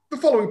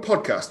following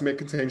podcast may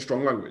contain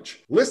strong language.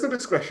 Listener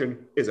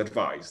discretion is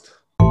advised.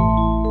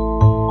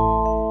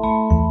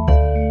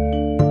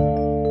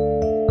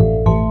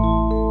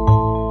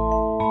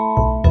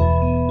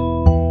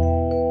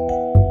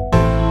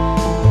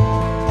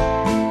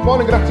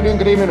 Morning, good afternoon,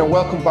 good evening, and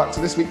welcome back to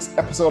this week's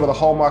episode of the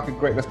Hallmark of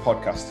Greatness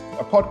podcast,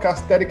 a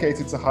podcast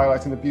dedicated to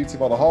highlighting the beauty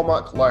of all the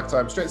Hallmark,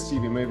 Lifetime,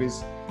 straight-to-TV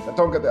movies that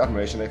don't get the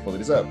admiration they fully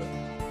deserve.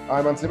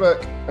 I'm Anthony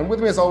Burke, and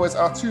with me as always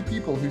are two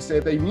people who say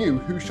they knew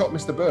who shot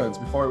Mr. Burns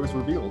before it was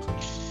revealed.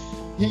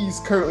 He's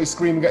currently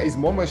screaming at his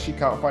mum as she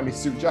can't find his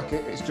suit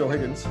jacket. It's Joe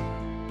Higgins.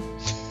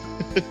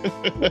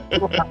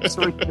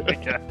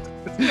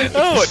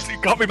 Oh,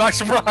 it got me by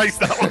surprise,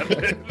 that one.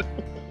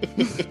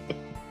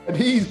 And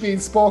he's being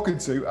spoken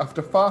to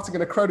after farting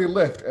in a crowded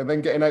lift and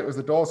then getting out as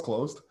the doors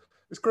closed.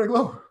 It's Greg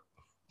Lowe.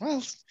 Well,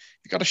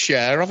 you've got a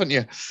share, haven't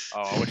you?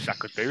 Oh, I wish I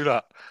could do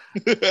that.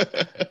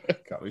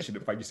 Can't believe you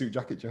shouldn't find your suit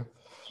jacket, Joe.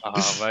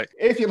 Mate.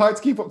 If you'd like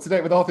to keep up to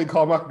date with all things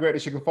Hallmark of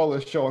Greatness, you can follow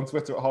the show on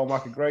Twitter at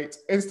Hallmark of Great,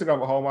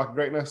 Instagram at Hallmark of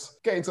Greatness.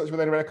 Get in touch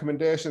with any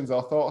recommendations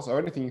or thoughts or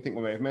anything you think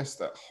we may have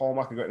missed at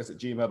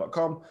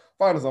hallmarkofgreatness@gmail.com.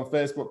 Find us on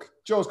Facebook.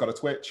 Joe's got a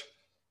Twitch.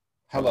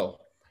 Hello.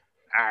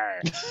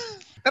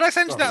 Did I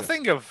send you that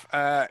thing of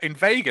in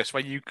Vegas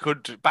where you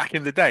could, back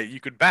in the day, you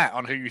could bet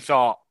on who you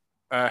thought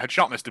had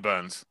shot Mr.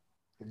 Burns?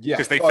 Yeah.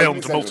 Because they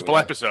filmed multiple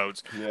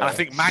episodes. Yeah. And I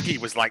think Maggie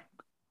was like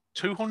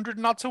 200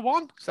 and odd to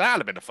 1. So that'd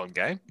have been a fun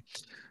game.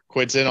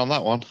 Quids in on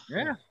that one.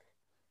 Yeah.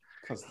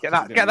 Get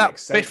that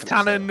Biff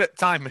Tannen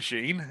time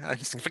machine.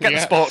 Forget the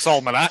sports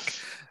almanac.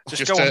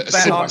 Just go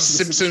on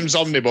Simpsons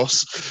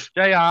Omnibus.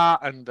 JR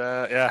and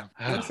yeah.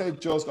 I would say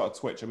Joe's got a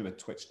Twitch. I mean a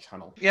Twitch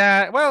channel.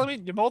 Yeah, well, I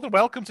mean, you're more than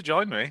welcome to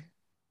join me.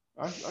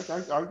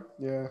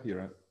 Yeah, you're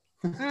right.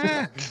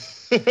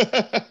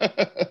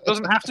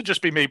 Doesn't have to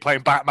just be me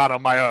playing Batman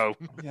on my own.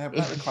 Yeah, but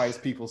that requires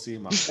people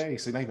seeing my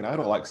face, and even I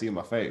don't like seeing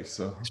my face.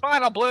 So it's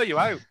fine. I'll blur you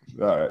out.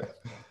 All right.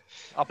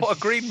 I'll put a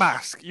green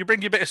mask. You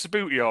bring your bit of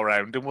Sabutio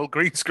around, and we'll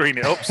green screen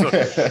it up. So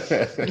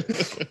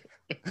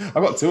I've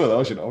got two of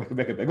those. You know, we can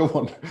make a bigger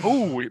one.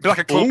 Oh, it'd be like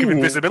a cloak of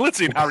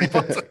invisibility in Harry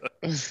Potter.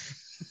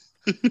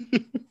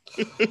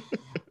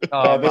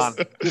 Man,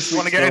 this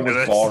want to get into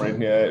this? Boring.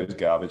 Yeah, it was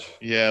garbage.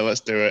 Yeah, let's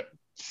do it.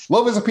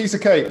 Love is a piece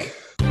of cake.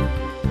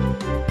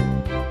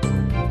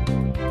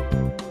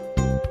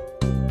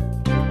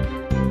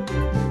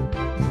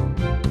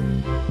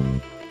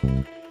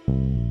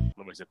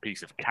 Is a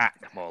piece of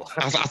cack, more.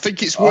 I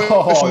think it's worth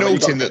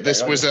noting that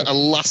this was a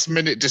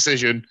last-minute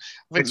decision.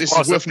 I think this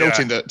is worth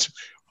noting that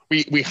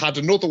we had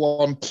another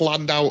one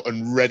planned out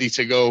and ready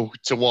to go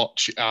to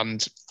watch,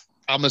 and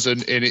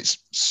Amazon, in its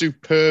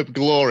superb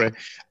glory,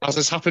 as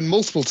has happened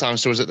multiple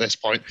times to us at this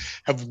point,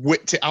 have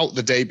whipped it out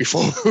the day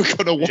before we were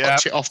going to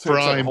watch it off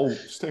Prime.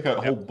 Just take out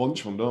a whole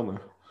bunch of them, don't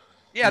they?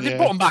 Yeah, they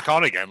put them back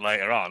on again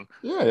later on.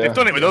 Yeah. They've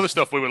done it with other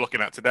stuff we were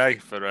looking at today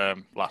for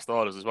Last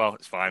Orders as well.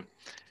 It's fine.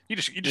 You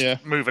just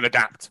move and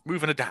adapt.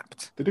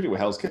 They did it with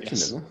Hell's Kitchen,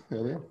 didn't they?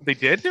 Earlier. They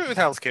did do it with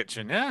Hell's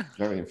Kitchen, yeah.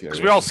 Very infuriating.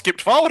 Because we all skipped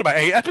forward about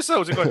 8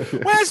 episodes and going,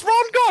 where's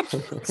Ron gone?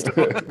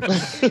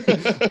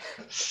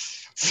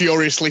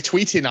 Furiously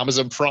tweeting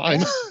Amazon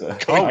Prime. You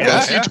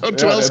done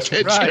to Hell's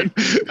Kitchen.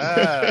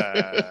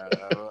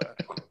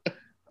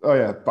 Oh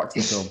yeah, back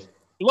to the film.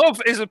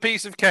 Love is a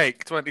piece of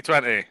cake,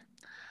 2020.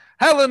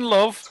 Helen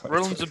Love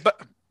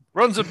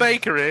runs a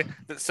bakery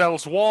that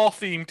sells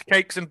war-themed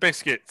cakes and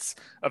biscuits,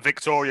 a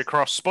Victoria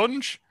Cross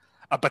sponge,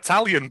 a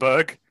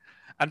Battalionberg,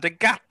 and a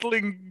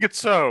Gatling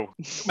Gâteau.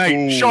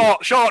 Mate,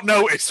 short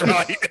notice,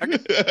 right? In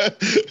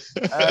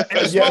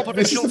a small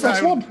provincial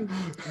town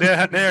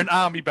near an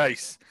army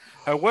base.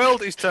 Her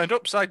world is turned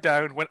upside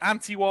down when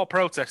anti-war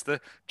protester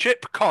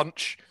Chip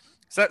Conch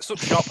sets up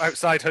shop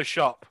outside her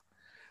shop.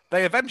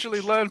 They eventually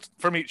learn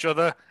from each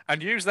other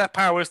and use their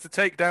powers to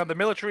take down the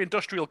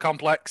military-industrial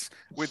complex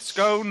with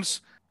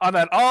scones. And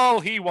then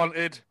all he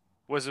wanted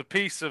was a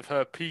piece of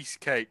her piece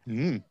cake.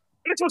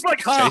 This was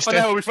like half an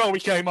hour before we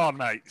came on,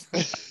 mate.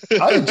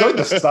 I enjoyed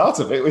the start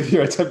of it with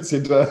your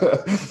attempted... The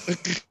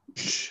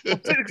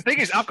thing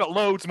is, I've got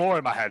loads more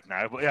in my head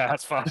now, but yeah,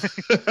 that's fine.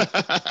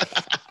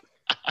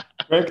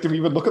 Greg, did we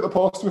even look at the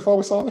poster before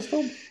we saw this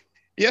film?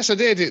 Yes, I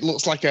did. It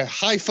looks like a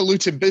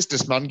highfalutin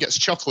businessman gets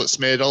chocolate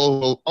smeared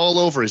all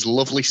over his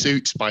lovely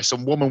suit by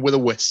some woman with a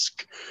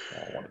whisk.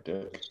 Oh, what a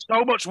dick.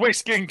 So much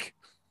whisking.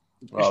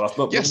 Well, that's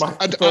not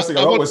the first thing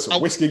I wrote was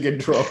whisking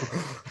intro.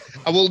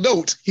 I will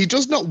note, he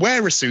does not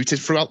wear a suit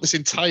throughout this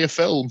entire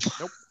film.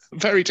 Nope.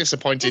 Very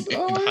disappointed in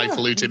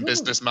highfalutin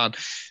businessman.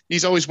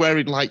 He's always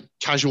wearing, like,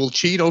 casual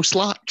chino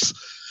slacks.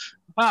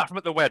 Apart from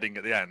at the wedding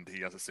at the end,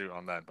 he has a suit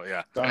on then, but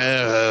yeah.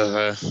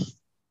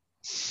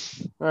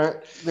 All right,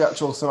 the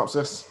actual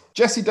synopsis.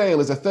 Jessie Dale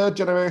is a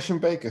third-generation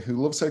baker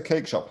who loves her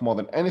cake shop more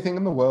than anything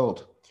in the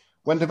world.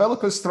 When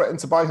developers threaten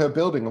to buy her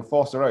building and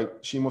force her out,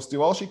 she must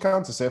do all she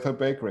can to save her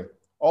bakery,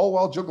 all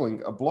while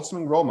juggling a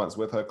blossoming romance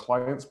with her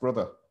client's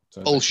brother.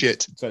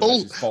 Bullshit.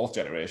 Fourth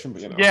generation,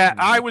 but you know. Yeah,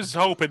 I was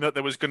hoping that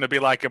there was going to be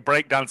like a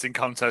breakdancing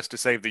contest to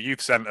save the youth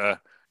centre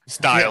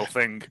style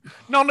thing.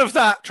 None of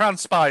that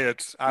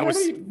transpired.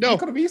 You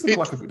could have easily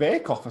like a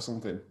bake-off or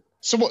something.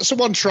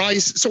 Someone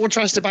tries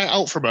to buy it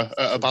out from her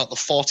at about the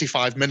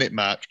 45-minute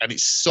mark, and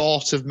it's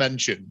sort of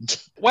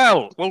mentioned.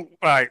 Well,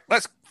 right.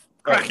 Let's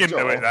crack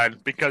into it then,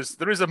 because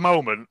there is a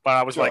moment where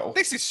I was like,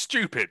 "This is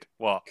stupid."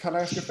 What? Can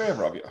I ask a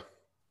favour of you?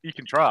 You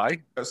can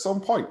try. At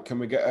some point, can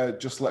we get a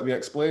 "Just Let Me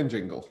Explain"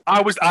 jingle?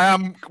 I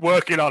am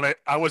working on it.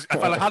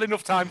 If I had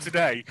enough time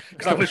today,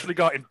 because I've literally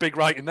got in big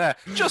writing there.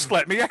 Just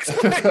let me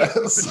explain.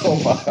 So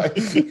am I.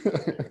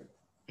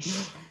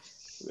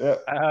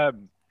 Yeah.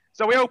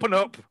 So we open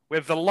up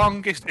with the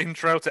longest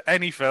intro to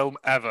any film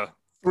ever.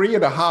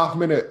 3.5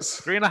 minutes.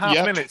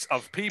 3.5 minutes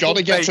of people. Got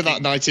to get to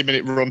that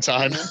 90-minute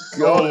runtime.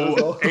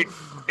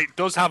 It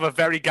does have a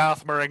very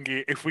Garth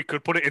Marenghi. If we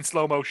could put it in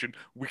slow motion,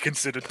 we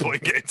considered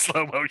putting it in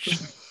slow motion.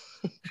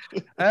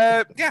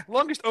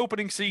 Longest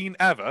opening scene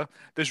ever.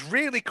 There's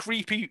really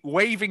creepy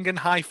waving and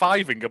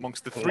high-fiving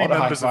amongst the three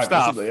members of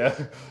staff.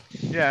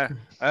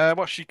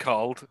 What's she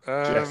called?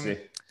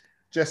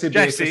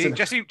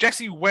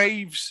 Jesse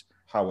waves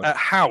at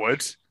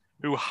Howard,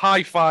 who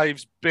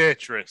high-fives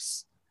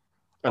Beatrice.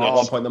 And at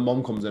one point, the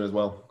mum comes in as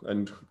well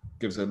and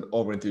gives an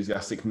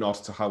over-enthusiastic nod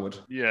to Howard.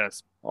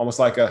 Yes. Almost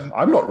like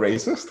I'm not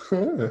racist.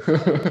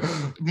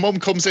 Mum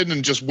comes in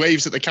and just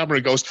waves at the camera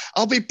and goes,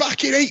 "I'll be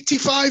back in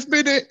 85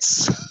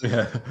 minutes."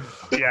 Yeah.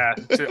 Yeah,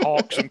 to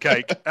hawk some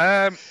cake.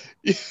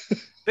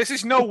 This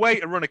is no way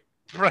to run a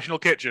professional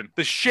kitchen.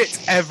 There's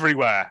shit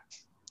everywhere.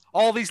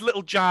 All these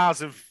little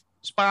jars of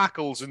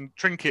sparkles and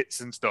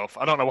trinkets and stuff.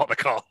 I don't know what they're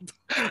called.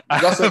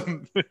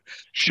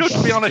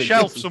 Should be on a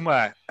shelf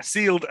somewhere,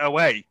 sealed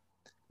away.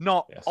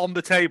 Not on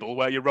the table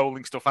where you're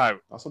rolling stuff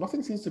out. So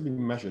nothing seems to be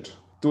measured.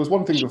 There was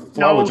one thing with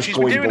flour just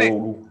going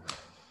bowl.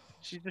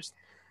 She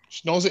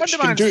knows it. She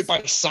can do it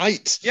by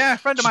sight. Yeah, a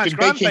friend of mine's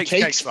gran bakes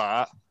cakes like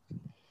that.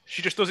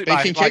 She just does it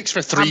baking cakes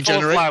for 3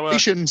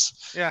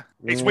 generations. Yeah,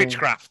 it's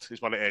witchcraft is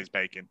what it is,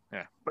 baking.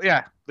 Yeah, but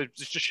yeah, there's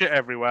just shit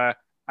everywhere.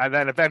 And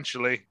then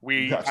eventually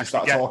we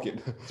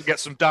actually get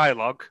some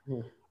dialogue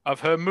of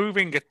her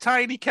moving a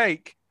tiny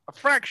cake a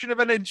fraction of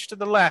an inch to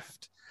the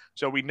left.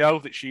 So we know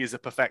that she is a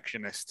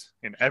perfectionist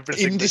in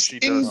everything that she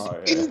does.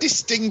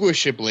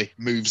 Indistinguishably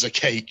moves a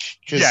cake.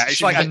 Yeah,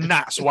 it's like a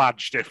Nat's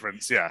Wadge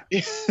difference, yeah.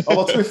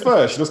 Well, to be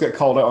fair, she does get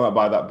called out on that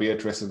by that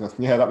Beatrice. And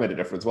yeah, that made a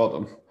difference. Well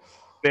done.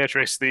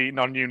 Beatrice, the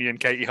non-union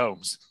Katie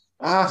Holmes.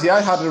 See, I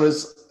had her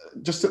as...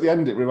 Just at the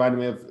end, it reminded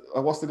me of...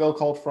 what's the girl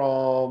called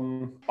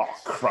from... Oh,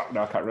 crap,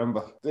 no, I can't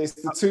remember. It's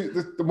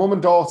the mum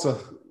and daughter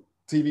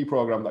TV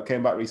programme that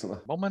came back recently.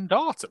 Mum and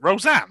daughter?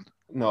 Roseanne?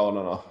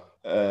 No.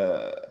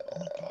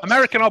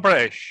 American or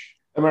British?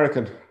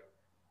 American.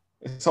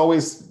 It's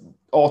always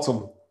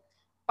autumn.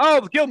 Oh,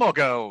 the Gilmore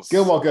Girls.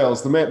 Gilmore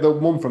Girls. The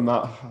mum from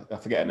that. I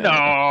forget her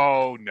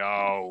name.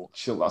 No.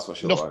 That's what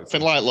she'll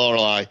Nothing like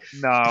Lorelai.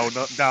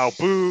 No.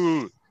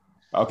 Boo.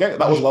 Okay,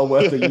 that was well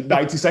worth the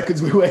 90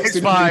 seconds we wasted.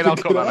 It's fine. I'll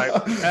cut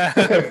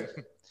that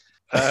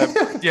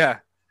out. Yeah.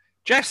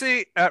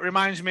 Jessie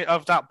reminds me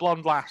of that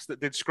blonde lass that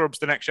did Scrubs: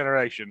 The Next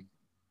Generation.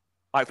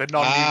 Like the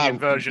non-union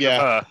version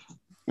of her.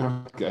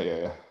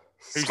 Okay, yeah.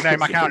 Whose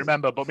name I can't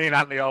remember, but me and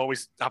Anthony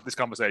always have this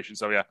conversation,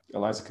 so yeah.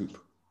 Eliza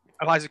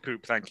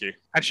Coupe, thank you.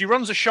 And she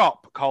runs a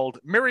shop called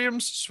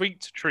Miriam's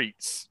Sweet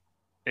Treats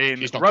in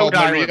She's not Rhode called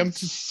Island. Miriam.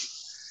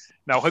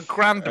 No, her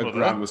grandmother. Her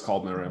grand was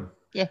called Miriam.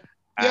 Yeah,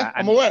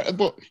 I'm aware,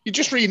 but you'd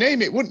just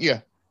rename it, wouldn't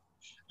you?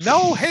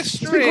 No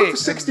history. It's been going for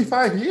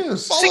 65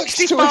 years.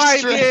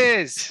 65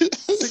 years.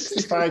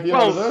 65 year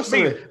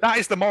anniversary. That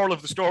is the moral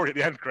of the story at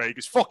the end, Craig,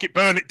 is fuck it,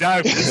 burn it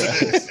down.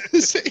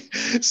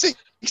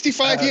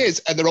 65 years,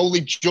 and they're only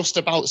just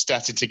about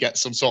starting to get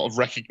some sort of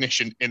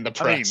recognition in the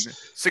press.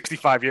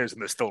 65 years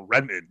and they're still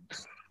renting.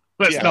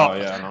 We'll get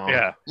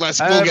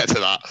to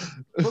that.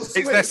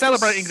 They're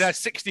celebrating their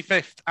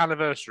 65th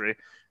anniversary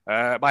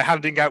by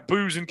handing out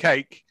booze and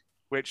cake,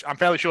 which I'm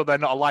fairly sure they're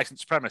not a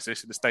licensed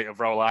premises in the state of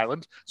Rhode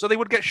Island, so they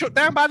would get shut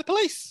down by the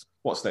police.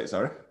 What state,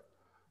 sorry?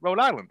 Rhode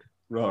Island.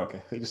 Oh,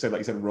 okay. You just said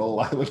you said Rhode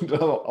Island.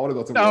 I want to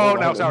go to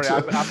Rhode Island. Sorry.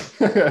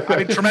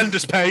 I'm in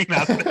tremendous pain.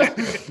 I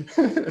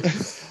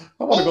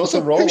want to go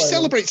to Rhode Island.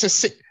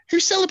 Who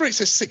celebrates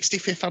a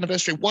 65th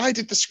anniversary? Why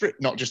did the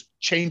script not just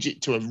change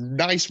it to a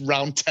nice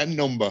round 10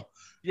 number?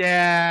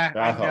 Yeah,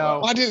 I know.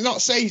 Why did it not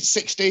say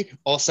 60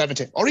 or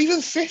 70 or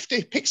even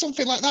 50? Pick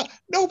something like that.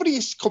 Nobody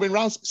is coming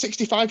round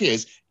 65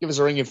 years. Give us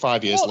a ring in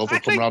 5 years. Love will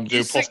come round and do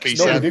a puff piece.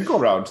 No, they did go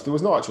round. There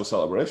was no actual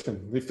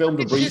celebration. They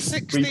filmed a brief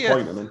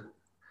point and then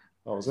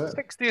that was it.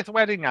 60th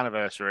wedding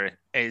anniversary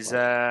is...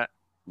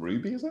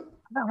 Ruby, is it?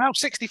 No,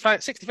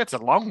 65th's a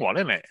long one,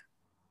 isn't it?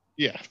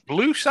 Yeah.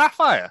 Blue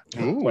Sapphire.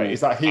 Ooh, wait, is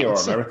that here or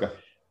America?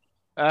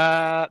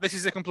 This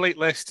is a complete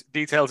list.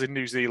 Details in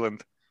New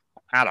Zealand.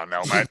 I don't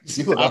know, mate.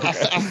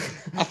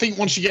 I think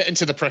once you get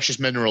into the precious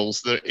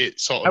minerals, that it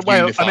sort of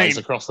unifies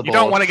across the board. You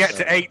don't want to get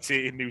to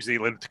 80 in New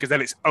Zealand because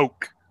then it's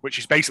oak, which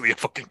is basically a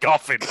fucking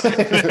coffin.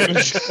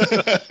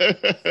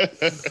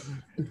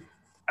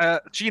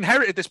 She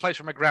inherited this place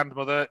from her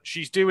grandmother.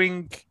 She's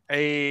doing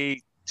a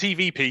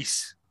TV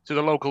piece to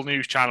the local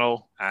news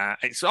channel.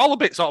 It's all a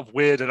bit sort of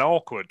weird and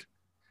awkward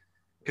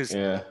because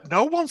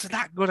no one's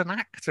that good an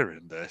actor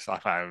in this, I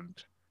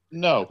found.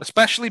 No.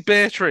 Especially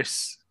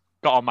Beatrice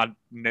got on my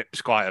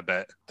nips quite a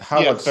bit.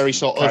 Howard's very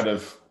sort kind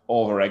of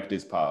over-egged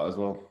his part as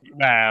well.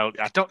 Well,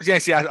 I don't.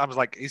 Yes, yeah. I was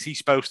like, is he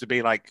supposed to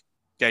be like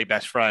gay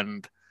best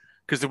friend?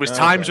 Because there was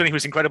times when he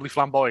was incredibly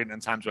flamboyant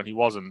and times when he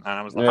wasn't, and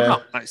I was like, I'm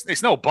not,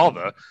 it's no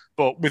bother.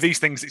 But with these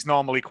things, it's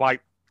normally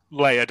quite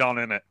layered on,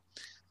 isn't it?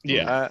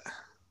 Yeah.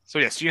 So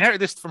yes, she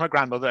inherited this from her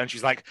grandmother, and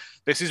she's like,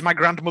 "This is my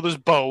grandmother's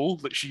bowl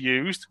that she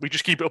used. We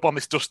just keep it up on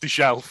this dusty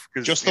shelf."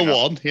 Just the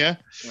one, yeah.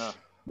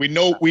 We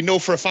know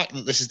for a fact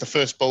that this is the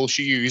first bowl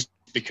she used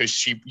because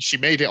she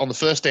made it on the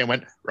first day and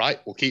went, right,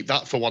 we'll keep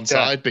that for one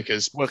side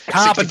because we'll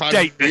carbon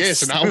date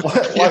years now.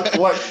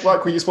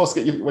 like when you're supposed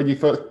to when you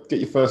first get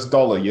your first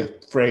dollar, you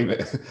frame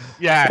it.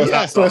 Yeah,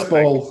 first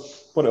bowl,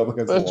 put it up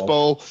against first the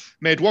wall. bowl,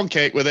 made one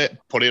cake with it,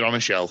 put it on a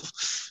shelf.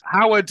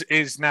 Howard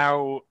is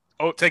now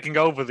taking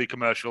over the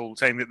commercial,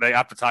 saying that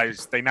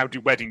they now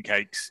do wedding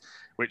cakes,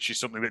 which is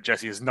something that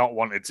Jessie has not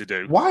wanted to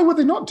do. Why were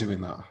they not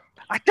doing that?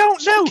 I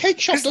don't know. Cake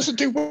shop doesn't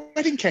do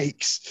wedding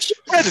cakes.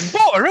 Bread and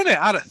butter, isn't it?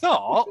 I'd have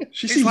thought.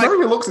 She seems very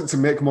reluctant to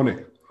make money.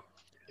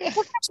 Yeah.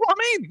 Well, that's what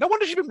I mean. No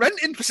wonder she's been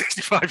renting for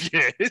 65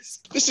 years.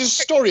 This is a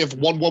story of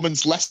one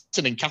woman's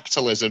lesson in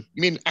capitalism.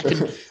 You mean I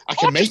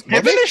can make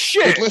money? A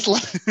shit. With little,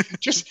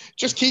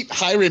 just keep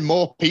hiring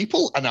more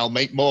people and I'll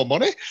make more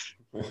money.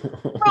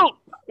 Well,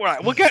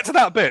 right, we'll get to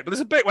that bit. But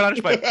there's a bit when I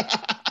just went,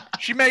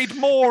 she made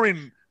more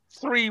in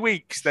 3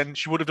 weeks than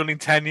she would have done in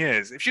 10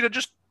 years if she'd have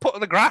just put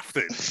the graft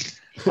in.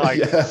 Like,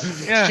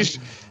 yeah.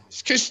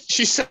 Because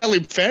she's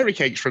selling fairy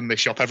cakes from this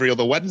shop every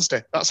other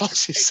Wednesday. That's all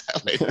she's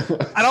selling.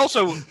 And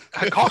also,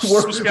 her costs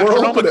must be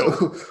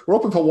astronomical. We're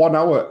open for 1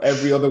 hour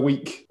every other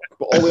week,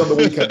 but only on the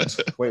weekend.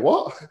 Wait,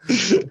 what?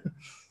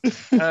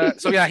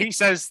 So yeah, he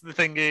says the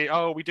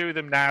thingy, we do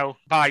them now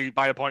by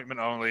appointment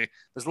only.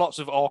 There's lots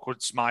of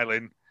awkward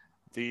smiling.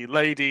 The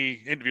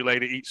interview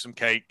lady eats some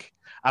cake.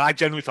 And I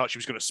genuinely thought she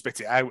was going to spit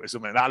it out or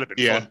something. That'd have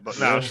been fun. But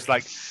now she's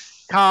like,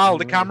 Carl,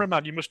 the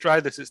cameraman, you must try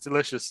this. It's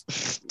delicious.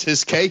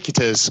 Tis cake, it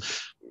is.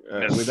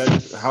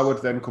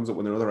 Howard then comes up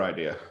with another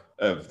idea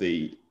of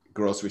the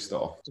grocery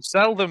store. To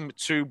sell them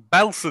to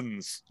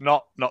Belsons,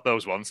 not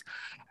those ones,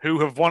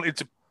 who have wanted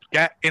to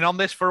get in on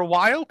this for a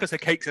while because her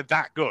cakes are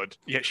that good,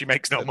 yet she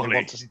makes no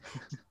money.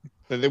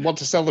 They want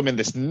to sell them in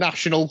this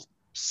national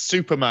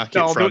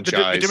supermarket franchise.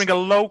 They're doing a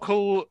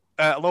local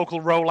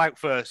rollout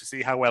first to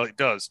see how well it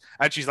does.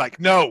 And she's like,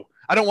 no,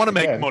 I don't want to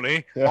make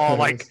money or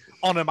like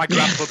honour my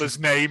grandmother's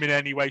name in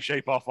any way,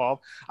 shape or form.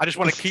 I just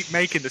want to keep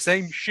making the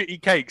same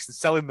shitty cakes and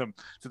selling them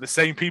to the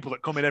same people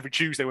that come in every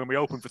Tuesday when we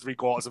open for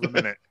 3/4 of a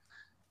minute.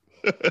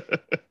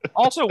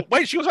 Also,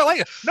 wait, she goes out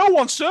later. No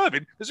one's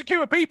serving. There's a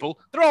queue of people.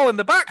 They're all in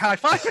the back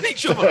high-fiving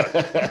each other.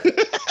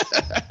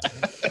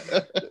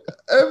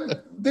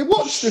 They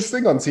watch this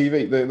thing on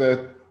TV,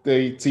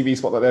 the TV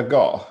spot that they've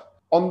got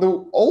on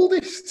the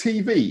oldest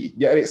TV,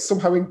 yet it's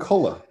somehow in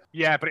colour.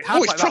 Yeah, but it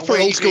has it's proper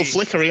old school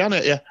flickery, isn't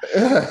it? Yeah.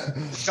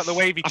 It's got the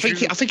wavy. I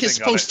think it's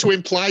supposed to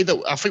imply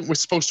that. I think we're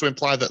supposed to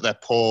imply that they're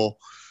poor.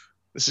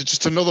 This is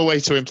just another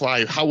way to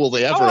imply how will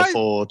they ever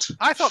afford.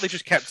 I thought they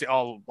just kept it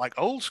all like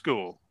old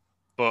school,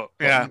 but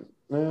yeah,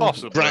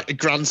 possibly.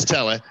 Grand's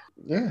telly.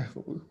 Yeah,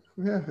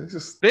 it's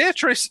just.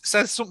 Beatrice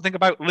says something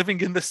about living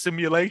in the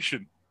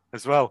simulation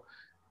as well,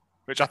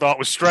 which I thought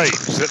was strange.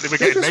 That they were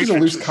getting Matrix. A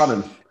loose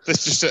cannon.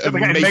 There's just a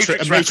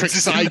Matrix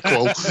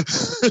cycle.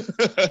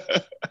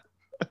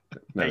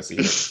 Never seen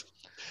it. It's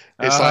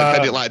like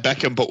Bend It Like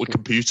Beckham, but with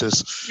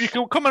computers. You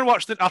can come and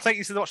watch I'll take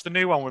you to watch the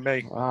new one with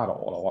me. I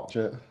don't want to watch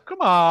it.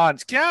 Come on,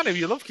 it's Keanu.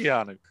 You love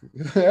Keanu.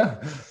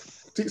 Yeah.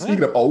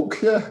 Speaking of Oak,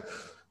 yeah.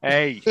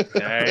 Hey.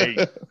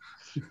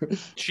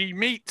 She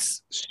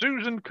meets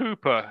Susan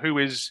Cooper, who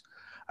is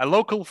a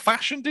local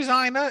fashion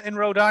designer in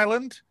Rhode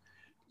Island.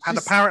 And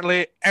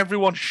apparently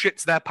everyone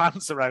shits their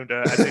pants around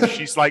her as if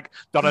she's like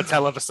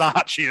Donatella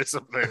Versace or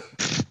something.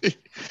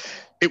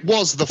 It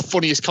was the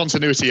funniest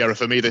continuity error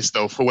for me, this,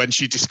 though, for when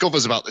she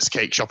discovers about this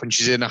cake shop and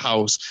she's in a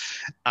house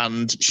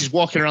and she's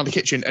walking around the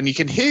kitchen and you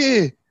can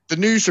hear the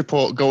news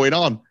report going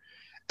on.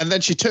 And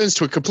then she turns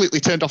to a completely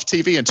turned off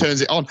TV and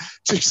turns it on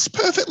to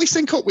perfectly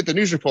sync up with the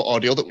news report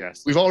audio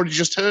that we've already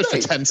just heard for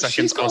 10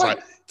 seconds. I was like,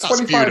 that's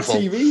 25 beautiful.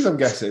 TVs, I'm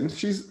guessing.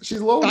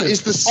 She's loaded. That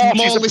is the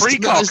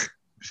smallest.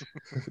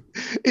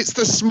 It's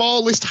the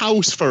smallest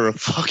house for a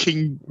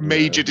fucking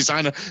major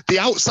designer. The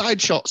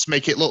outside shots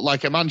make it look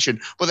like a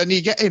mansion, but then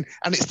you get in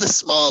and it's the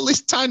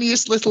smallest,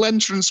 tiniest little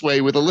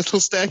entranceway with a little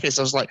staircase.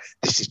 I was like,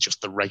 this is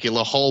just the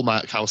regular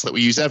Hallmark house that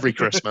we use every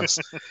Christmas.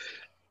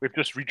 We've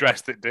just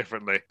redressed it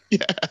differently.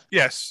 Yeah.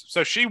 Yes.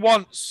 So she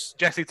wants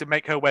Jessie to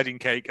make her wedding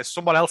cake as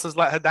someone else has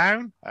let her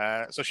down.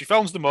 So she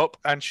phones them up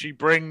and she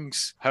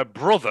brings her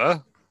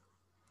brother,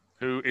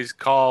 who is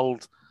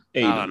called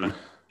Aiden.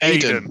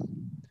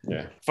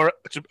 Yeah.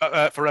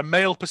 For a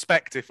male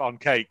perspective on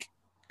cake.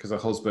 Because her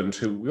husband,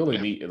 who we only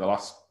meet in the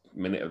last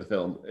minute of the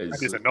film,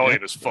 is annoying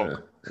as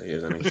fuck. He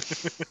is,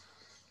 isn't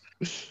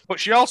he? But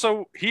he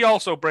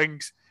also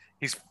brings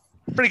his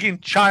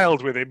frigging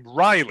child with him,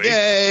 Riley.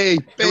 Yay,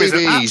 who is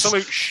an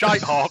absolute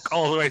shite hawk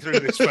all the way through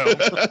this film.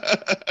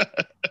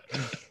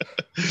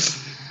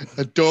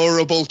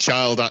 Adorable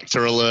child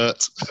actor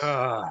alert.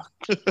 Oh,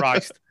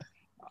 Christ.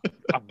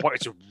 I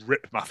wanted to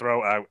rip my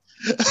throat out.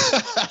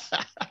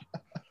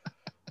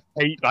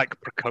 Hate like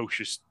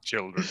precocious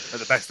children at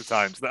the best of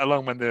times, let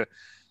alone when they're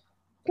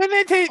can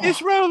they take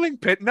this rolling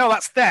pin? No,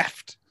 that's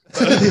theft.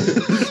 That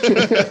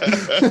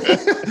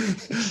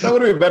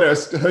would have been better.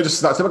 Her just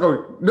starts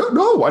going,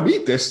 no, I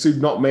need this to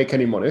not make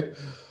any money.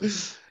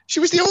 She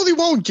was the only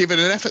one giving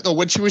an effort though.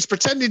 When she was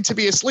pretending to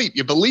be asleep,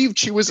 you believed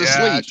she was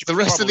asleep. The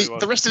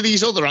rest of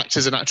these other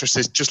actors and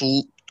actresses just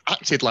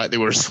acted like they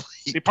were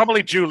asleep. They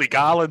probably Julie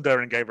Garland her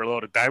and gave her a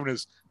load of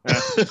downers.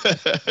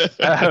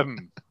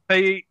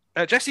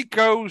 Jessie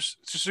goes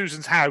to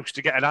Susan's house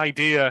to get an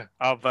idea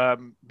of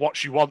what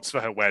she wants for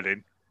her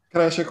wedding.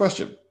 Can I ask you a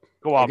question?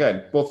 Go on.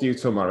 Again, both of you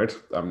two are married.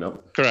 I'm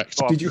not. Correct.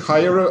 Did you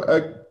hire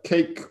a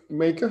cake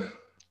maker?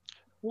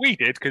 We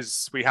did,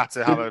 because we had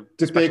to have a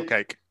special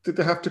cake. Did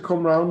they have to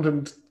come round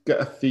and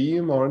get a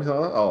theme or anything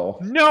like that? Oh.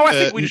 No, I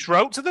think we just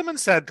wrote to them and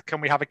said, can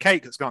we have a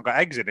cake that's not got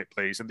eggs in it,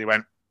 please? And they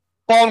went,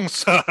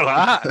 sponsor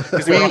that.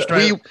 Because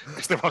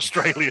they're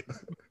Australian.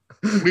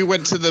 We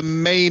went to the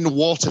main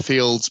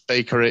Waterfields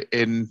bakery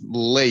in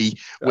Lee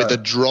with a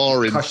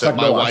drawing that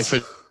my wife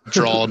had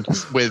drawn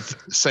with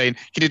saying,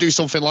 can you do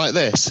something like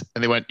this?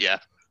 And they went, yeah.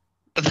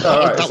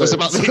 That was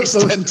about the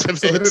extent of it.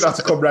 So they didn't have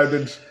to come round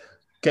and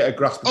get a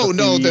grasp of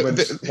they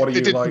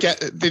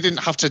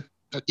didn't have to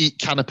eat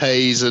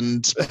canapes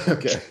and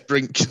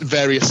drink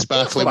various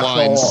sparkling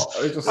wines.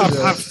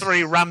 Have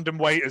 3 random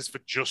waiters for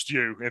just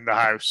you in the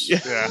house.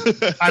 Yeah.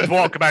 And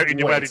walk about in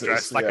your wedding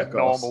dress like a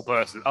normal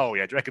person. Oh,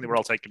 yeah. Do you reckon they were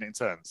all taking it in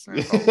turns?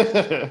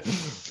 The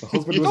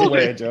husband was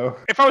away, Joe.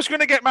 If I was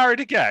going to get married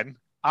again,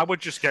 I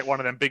would just get one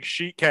of them big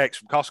sheet cakes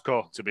from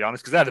Costco, to be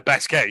honest, because they're the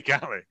best cake,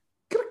 aren't they?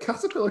 Get a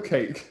caterpillar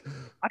cake.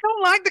 I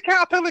don't like the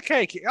caterpillar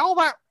cake. All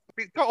that,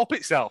 it got up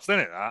itself,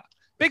 didn't it, that?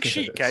 Big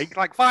sheet cake,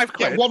 like £5.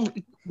 Yeah,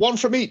 one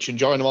from each and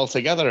join them all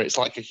together. It's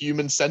like a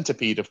human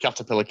centipede of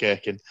caterpillar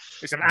caking.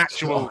 It's an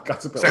actual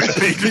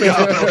centipede.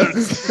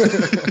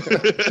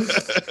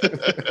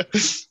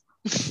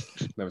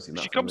 Never seen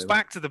that. She comes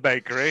back to the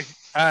bakery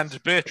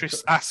and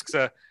Beatrice asks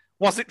her,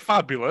 was it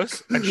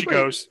fabulous? And she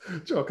goes,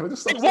 Joe, can I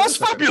just stop? It was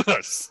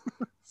fabulous.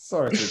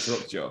 Sorry to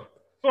interrupt, Joe.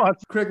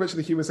 What? Craig mentioned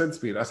the human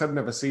centipede. I said I'd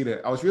never seen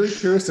it. I was really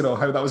curious to know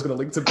how that was going to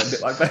link to Bend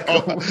It Like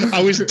Beckham.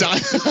 I was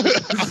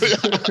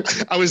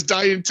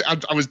dying.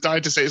 I was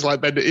dying to say it's like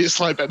Bend It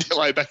Like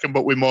Beckham,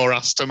 but with more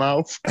ass to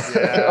mouth.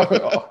 Yeah.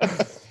 All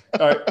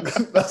right,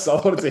 that's all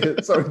I wanted to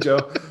hear. Sorry,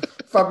 Joe.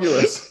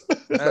 Fabulous.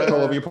 That's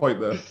all of your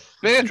point there.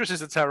 Beatrice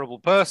is a terrible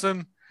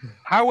person.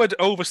 Howard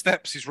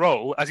oversteps his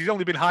role as he's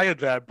only been hired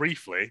there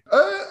briefly.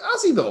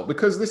 Has he though?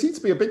 Because they seem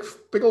to be a big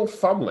old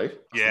family.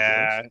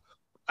 Yeah,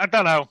 I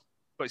don't know.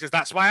 But he says,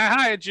 that's why I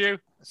hired you.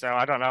 So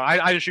I don't know.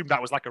 I assumed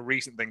that was like a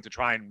recent thing to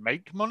try and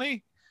make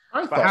money.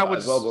 I thought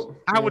Howard's, that as well,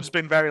 but, Howard's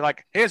been very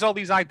like, here's all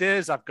these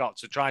ideas I've got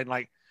to try and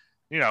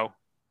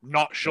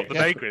not shut the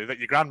bakery that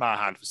your grandma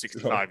had for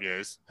 65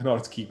 years. In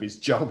order to keep his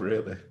job,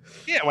 really.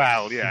 Yeah,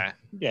 well, yeah.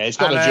 Yeah, he's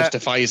got to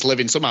justify his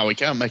living somehow. He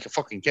can't make a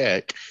fucking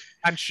cake.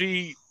 And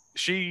she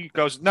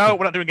goes, no,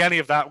 we're not doing any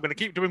of that. We're going to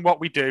keep doing what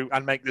we do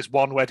and make this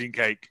one wedding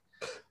cake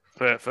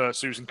for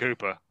Susan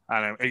Cooper.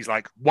 And he's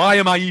like, why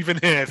am I even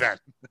here then?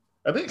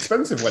 Are they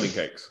expensive wedding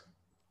cakes?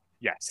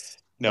 Yes.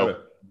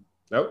 No.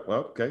 No? Well,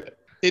 okay.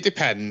 It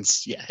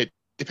depends. Yeah, it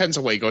depends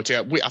on where you go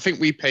to. I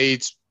think we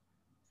paid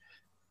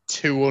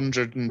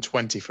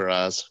 $220 for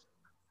ours.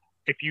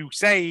 If you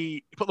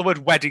put the word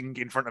wedding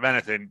in front of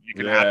anything, you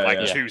can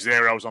add 2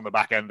 zeros on the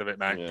back end of it,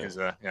 mate. Yeah.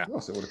 So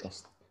it would have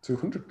cost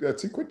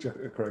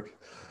 £200, Craig.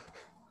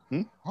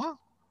 What?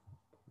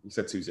 You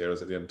said 2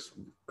 zeros at the end.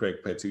 Craig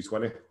paid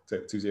 $220.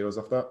 Take 2 zeros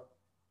off that.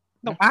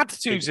 No, add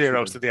 2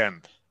 zeros to the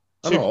end.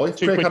 I know. If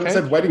Craig hadn't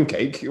said wedding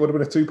cake, it would have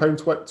been a £2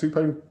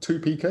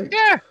 2p cake.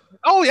 Yeah.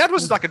 All he had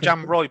was like a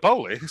jam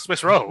roly-poly,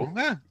 Swiss roll.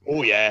 Yeah.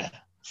 Oh, yeah.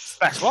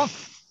 Best one.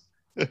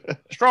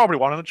 Strawberry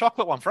one and a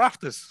chocolate one for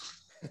afters.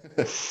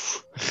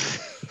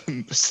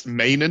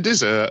 Main and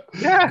dessert.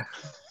 Yeah.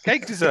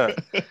 Cake dessert.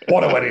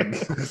 What a wedding.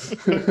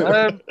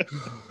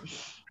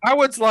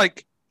 Howard's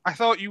like, I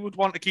thought you would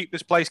want to keep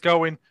this place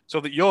going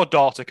so that your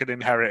daughter can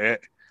inherit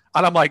it.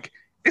 And I'm like,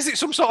 is it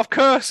some sort of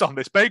curse on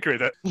this bakery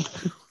that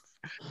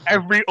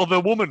every other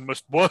woman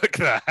must work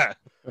there?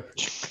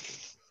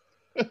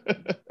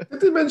 Did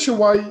they mention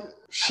why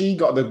she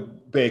got the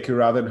bakery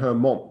rather than her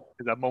mum?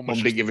 Her mum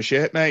didn't give a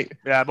shit, mate.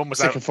 Yeah, mum was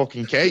sick of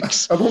fucking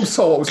cakes. Her mum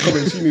saw what was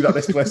coming. She knew that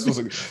this place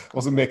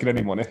wasn't making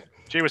any money.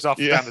 She was off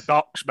down the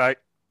docks, mate.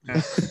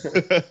 Yeah.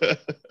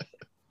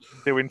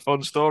 Doing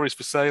fun stories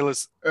for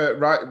sailors.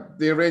 Right,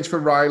 they arranged for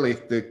Riley,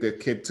 the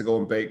kid, to go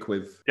and bake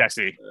with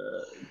Jessie.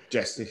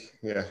 Jessie,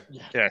 yeah.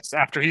 Yes,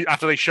 after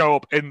they show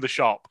up in the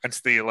shop and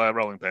steal a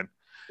rolling pin.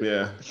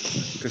 Yeah,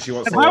 because she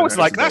wants. And I was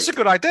like, "That's a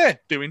good idea.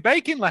 Doing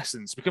baking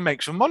lessons, we can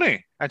make some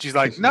money." And she's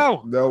like,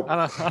 "No, no."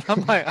 And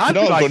I'm like, "I'm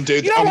going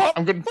to do. You know what?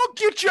 I'm going.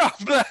 Fuck your job,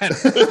 then."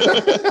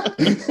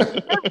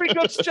 Every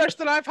good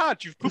suggestion I've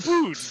had, you've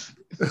poo-pooed.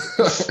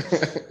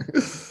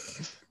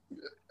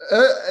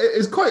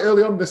 It's quite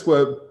early on this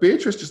where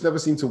Beatrice just never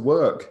seemed to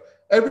work.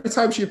 Every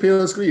time she appeared on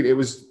the screen, it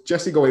was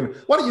Jessie going,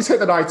 "Why don't you take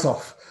the night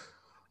off?"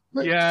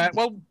 Like, Yeah,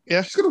 well,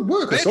 she's going to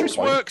work at some Beatrice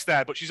point. works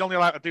there, but she's only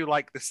allowed to do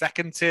like the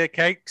second tier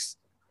cakes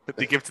that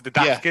they give to the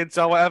daft kids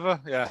or whatever.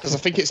 Yeah, because I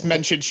think it's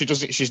mentioned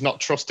she's not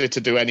trusted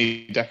to do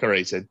any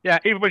decorating. Yeah,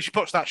 even when she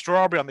puts that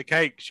strawberry on the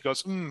cake, she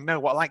goes, "No,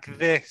 what I like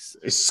this?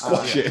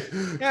 Squash it."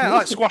 Yeah, I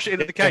like squash it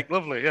into the cake.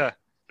 Lovely, yeah.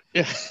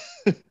 Yeah.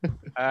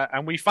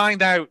 And we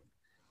find out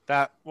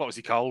that what was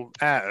he called?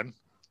 Aiden.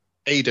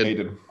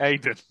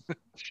 Aiden.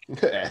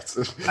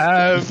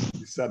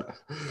 You said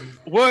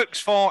it. Works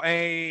for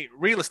a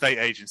real estate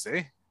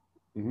agency,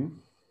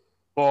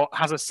 but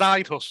has a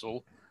side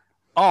hustle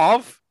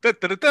of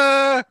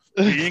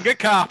being a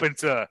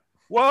carpenter.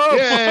 Whoa!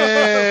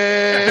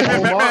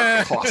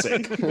 Hallmark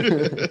classic.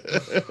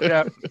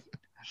 Yeah.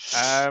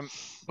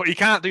 But he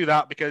can't do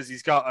that because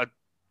he's got an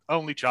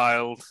only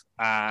child,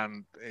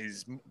 and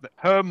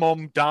her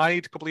mum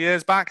died a couple of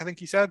years back. I think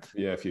he said.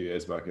 Yeah, a few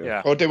years back.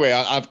 Yeah. Oh, did we?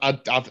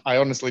 I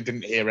honestly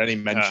didn't hear any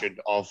mention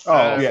of.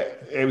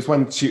 It was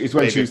when she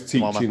was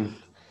teaching. Mama.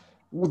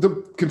 Well, the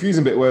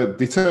confusing bit where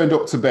they turned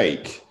up to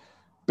baked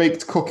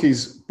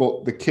cookies,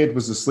 but the kid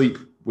was asleep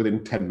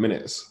within 10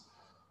 minutes.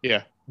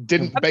 Yeah,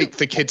 didn't bake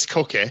the kid's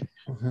cookie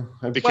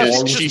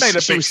because she made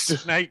a big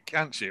snake,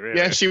 can't she? Really?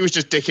 Yeah, she was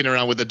just dicking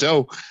around with the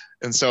dough,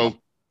 and so.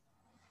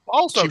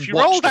 Also, she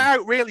rolled it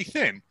out really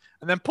thin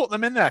and then put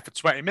them in there for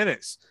 20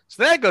 minutes.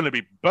 So they're going to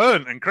be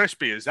burnt and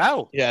crispy as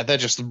hell. Yeah, they're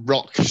just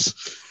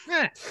rocks.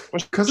 Yeah.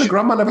 Because the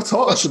grandma never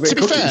taught us to make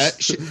cookies.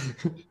 To be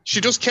fair,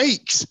 she does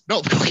cakes,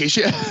 not the cookies,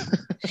 yeah.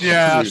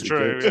 Yeah, that's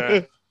true,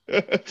 yeah.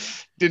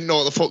 Didn't know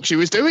what the fuck she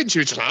was doing. She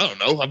was just, I don't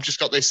know, I've just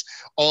got this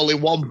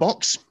all-in-one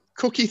box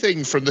cookie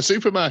thing from the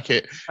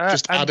supermarket.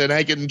 Just add an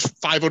egg and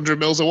 500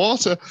 mils of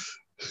water.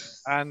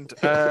 And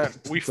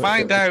we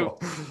find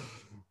out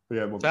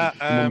that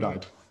Mum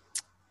died.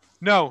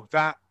 No,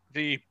 that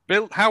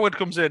Howard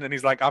comes in and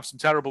he's like, I have some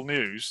terrible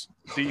news.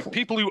 The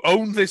people who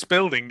own this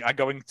building are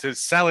going to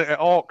sell it at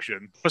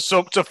auction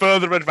to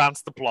further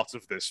advance the plot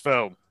of this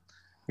film.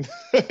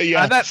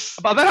 Yeah.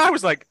 But then I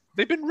was like,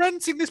 they've been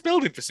renting this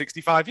building for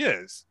 65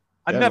 years.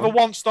 I never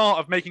once thought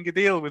of making a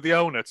deal with the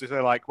owner to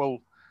say like, well,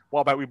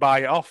 what about we buy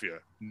it off you?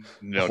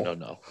 No.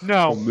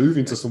 Or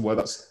moving to somewhere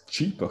that's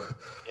cheaper.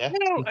 Yeah.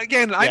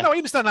 Again, I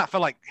understand that for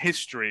like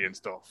history and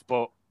stuff,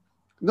 but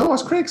no,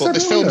 as Craig said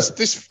this earlier,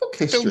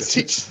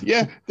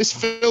 this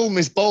film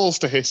is balls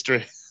to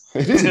history.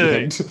 It is in the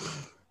end.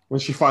 When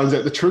she finds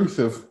out the truth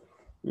of,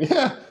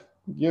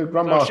 your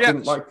grandma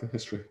didn't like the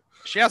history.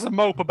 She has a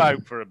mope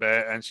about for a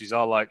bit, and she's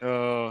all like,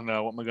 "Oh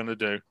no, what am I going to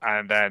do?"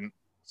 And then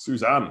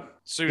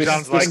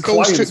Suzanne's like,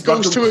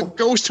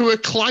 goes to a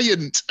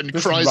client and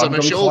cries on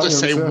her shoulder,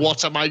 saying,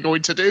 "What am I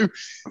going to do?"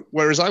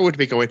 Whereas I would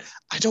be going,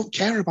 "I don't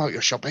care about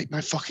your shop. Make my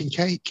fucking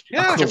cake.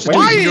 Yeah,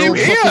 why are you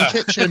here?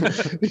 Kitchen.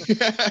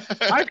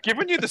 I've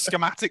given you the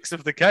schematics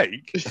of the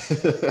cake.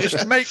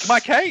 Just make my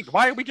cake.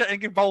 Why are we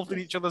getting involved in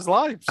each other's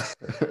lives?"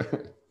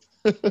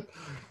 I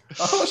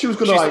thought she was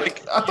going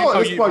to I thought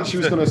at this point she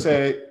was going to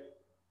say,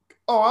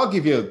 "Oh, I'll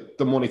give you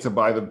the money to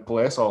buy the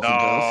place," or something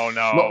else.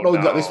 Not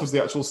knowing that this was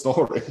the actual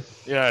story.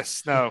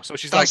 Yes, no. So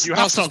she's like, "You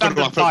have to stand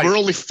and fight." We're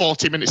only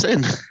 40 minutes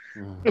in.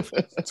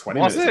 20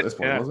 minutes at this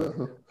point, was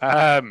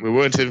it? We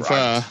weren't in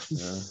far.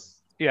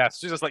 Yeah, so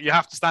she's just like, "You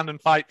have to stand and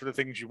fight for the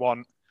things you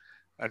want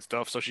and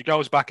stuff." So she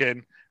goes back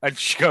in and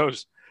she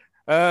goes,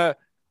 "Get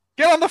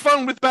on the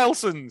phone with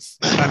Belson's,"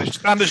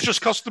 and there's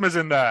just customers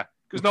in there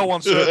because no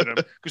one's serving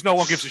them because no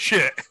one gives a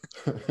shit.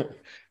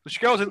 So she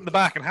goes into the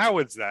back and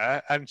Howard's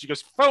there and she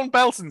goes, "Phone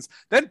Belson's."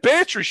 Then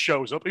Beatrice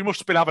shows up. He must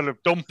have been having a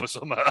dump or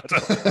something.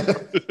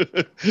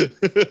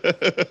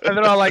 And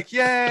they're all like,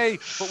 "Yay,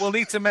 but we'll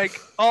need to make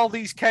all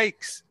these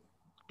cakes,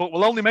 but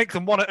we'll only make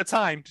them one at a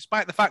time,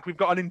 despite the fact we've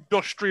got an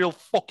industrial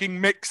fucking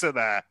mixer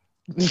there."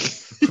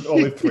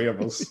 Only 3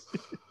 of us.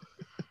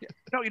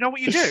 No, you know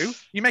what you do?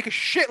 You make a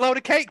shitload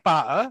of cake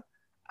batter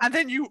and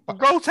then you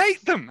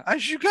rotate them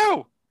as you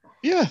go.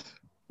 Yeah.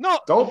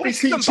 Don't be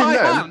teaching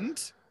them.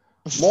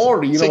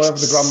 Maury, whatever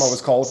the grandma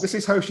was called. This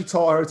is how she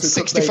taught her to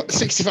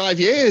 65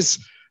 years,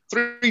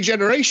 3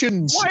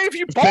 generations. Why have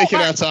you bought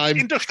that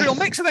industrial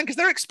mixer then? Because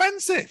they're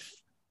expensive.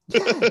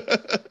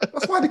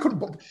 That's why they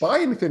couldn't buy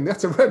anything. They had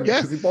to rent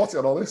because they bought it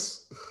on all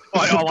this.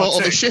 They bought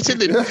all the shit in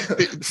there.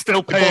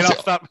 Still paying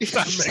off that mixer.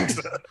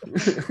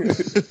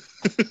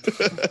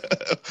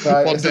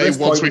 Right, one day,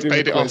 once we've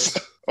paid it off.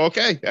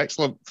 Okay,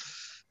 excellent.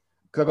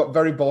 Because I got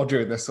very bored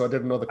doing this, so I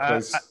did another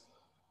quiz.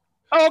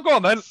 Go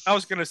on then. I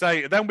was going to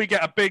say, then we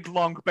get a big,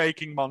 long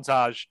baking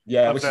montage.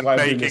 Yeah, which is why I'm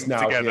doing this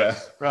now. Together. Yeah.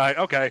 Right,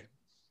 okay.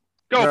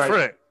 Go for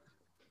it.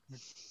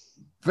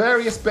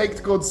 Various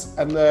baked goods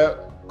and their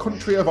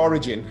country of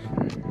origin.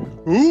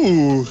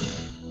 Ooh.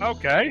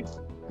 Okay.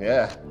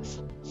 Yeah.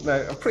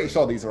 No, I'm pretty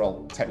sure these are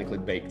all technically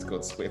baked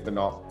goods, but if they're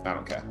not, I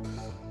don't care.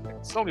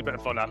 It's only a bit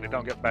of fun, Andy.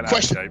 Don't get bent out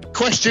of shape.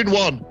 Question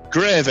 1.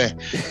 Gravy.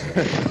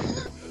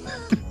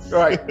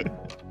 Right.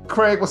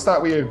 Craig, we'll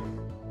start with you.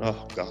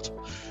 Oh, God.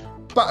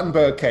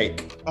 Battenberg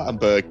cake.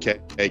 Battenberg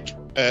cake.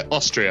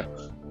 Austria.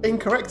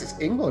 Incorrect. It's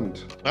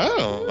England.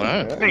 Oh,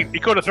 wow. I mean, he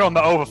could have thrown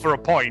that over for a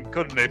point,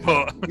 couldn't he?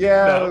 But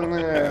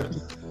Yeah.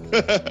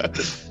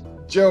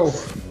 Joe,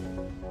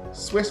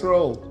 Swiss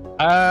roll.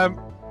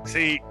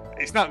 See,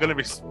 it's not going to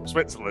be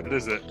Switzerland,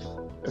 is it?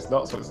 It's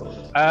not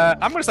Switzerland.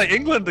 I'm going to say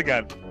England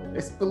again.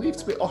 It's believed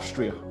to be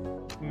Austria.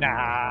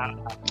 Nah.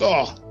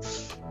 Oh,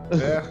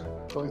 Yeah.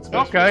 believed to be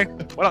Okay.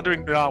 We're not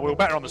doing. We're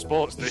better on the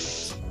sports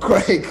thing.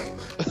 Craig.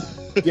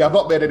 Yeah, I've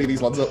not made any of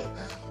these ones up.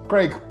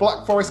 Craig,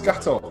 Black Forest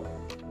Gateau.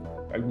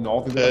 How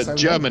northern did I sound?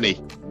 Germany.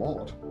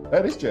 Lord.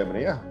 That is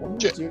Germany, yeah.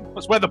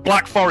 That's where the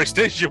Black Forest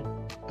is, you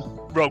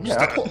roaster.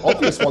 Yeah, I put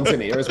obvious ones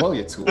in here as well,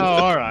 you tool. Oh,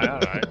 all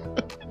right.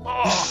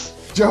 Oh.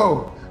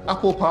 Joe,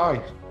 apple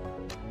pie.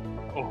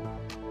 Oh.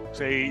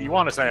 See, you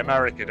want to say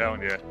America,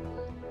 don't you?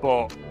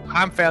 But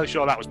I'm fairly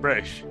sure that was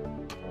British.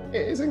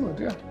 It is England,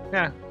 yeah.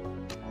 Yeah.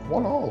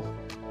 1-1.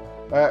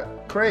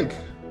 Craig,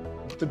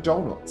 the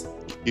donut.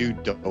 You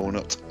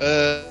donut.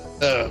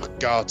 Oh,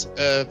 God.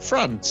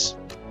 France.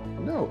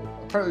 No,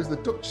 apparently it was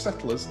the Dutch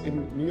settlers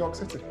in New York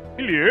City.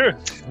 Hello.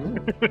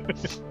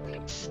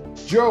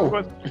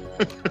 Joe,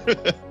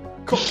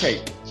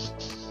 cupcake.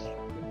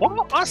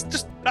 What? That's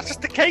just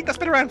a cake that's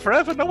been around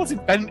forever. No one's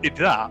invented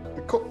that.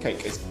 The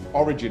cupcake is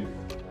origin.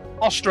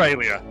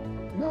 Australia.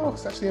 No,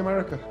 it's actually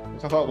America.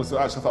 Which I thought was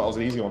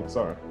an easy one.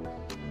 Sorry.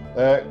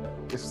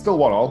 It's still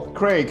 1-1.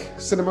 Craig,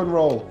 cinnamon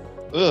roll.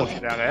 Ugh.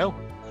 Down hill.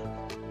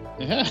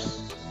 Yeah.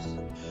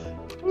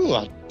 Ooh,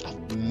 I've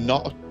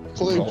not a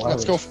clue. No,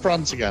 Let's go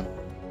France again.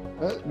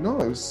 No,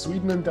 it was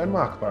Sweden and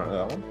Denmark, apparently,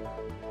 that one.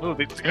 Oh,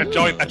 a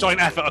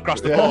joint effort across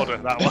the border.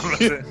 That one.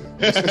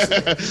 That's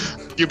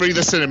it. You bring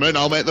the cinnamon,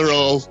 I'll make the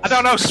roll. I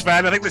don't know,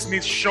 Sven. I think this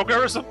needs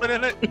sugar or something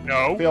in it.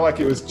 No. I feel like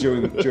it was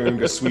during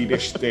the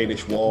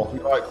Swedish-Danish war.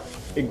 Like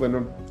England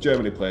and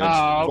Germany played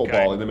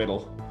football in the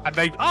middle. And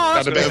they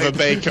had a bit of a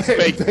bake off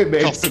between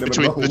rolls. the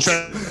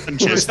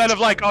trenches. Instead of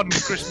like on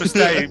Christmas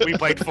Day, we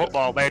played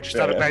football. They just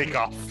had a bake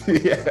off.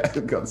 Yeah,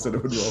 got the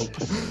cinnamon roll.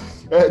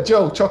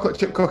 Joe, chocolate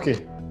chip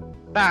cookie.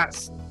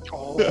 That's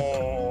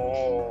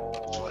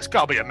it's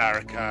got to be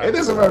America. It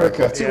is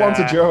America. 2-1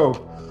 to Joe.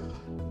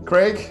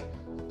 Craig,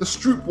 the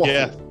Stroop waffle.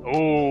 Yeah.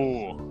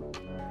 Oh.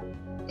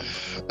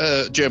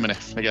 Germany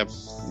again.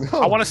 No,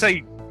 I want to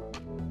say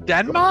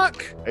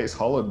Denmark. it's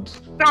Holland.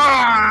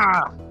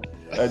 Ah!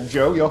 And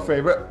Joe, your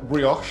favourite,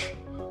 brioche.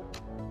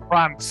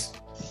 France.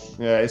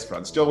 Yeah, it's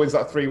France. Joe wins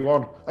that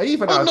 3-1.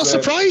 I'm not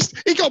surprised.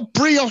 He got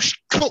brioche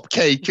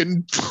cupcake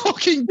and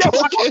fucking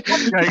cookie.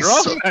 Cupcake,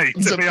 wrong, mate,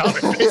 to be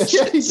honest.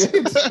 Yeah, he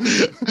did.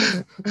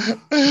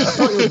 I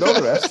thought you would know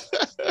the rest.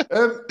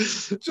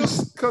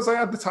 Just because I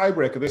had the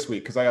tiebreaker this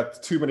week, because I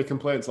had too many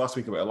complaints last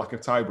week about a lack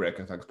of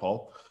tiebreaker. Thanks,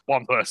 Paul.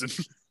 One person.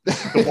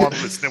 The one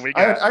listener we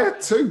get. I had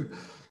two.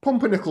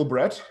 Pumpernickel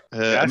bread.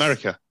 Yes.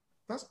 America.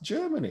 That's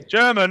Germany.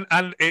 German,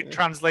 and it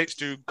translates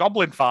to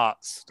goblin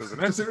farts, doesn't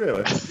it? Does it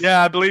really?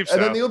 Yeah, I believe so.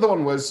 And then the other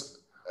one was,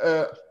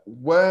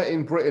 where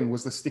in Britain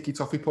was the sticky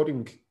toffee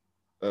pudding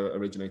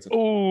originated?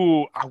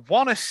 Oh, I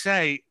want to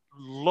say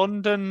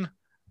London,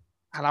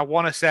 and I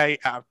want to say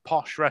at a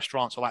posh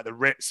restaurant, so like the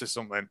Ritz or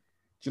something.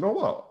 Do you know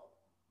what?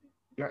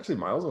 You're actually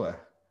miles away.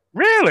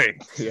 Really?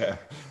 Yeah.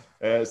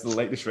 It's the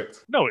Lake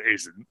District. No, it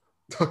isn't.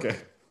 Okay.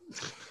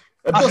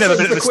 I've never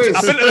been the quiz.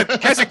 I've been at the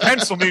Keswick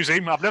Pencil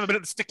Museum. I've never been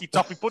at the Sticky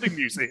Toffee Pudding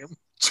Museum.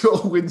 Joe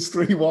wins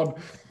 3-1.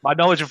 My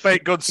knowledge of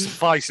baked goods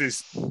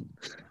suffices.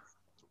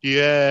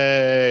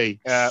 Yay.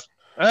 Yeah.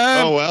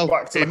 Oh, well,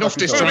 enough coffee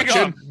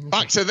distraction.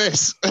 Back to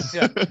this.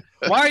 Yeah.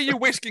 Why are you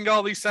whisking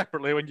all these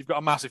separately when you've got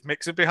a massive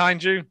mixer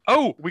behind you?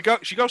 Oh,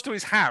 she goes to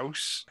his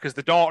house because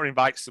the daughter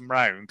invites them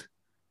round.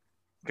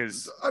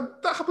 Because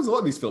that happens a lot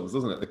in these films,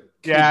 doesn't it?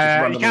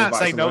 Yeah, you can't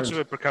say no to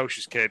a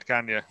precocious kid,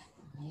 can you?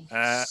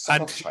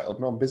 And child,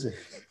 no, I'm busy.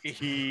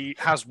 He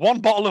has one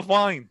bottle of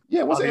wine.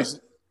 Yeah, was it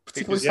a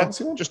particularly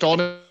fancy one? Just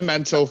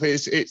ornamental.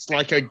 It's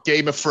like a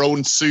Game of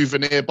Thrones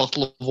souvenir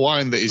bottle of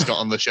wine that he's got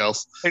on the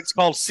shelf. It's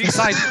called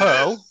Seaside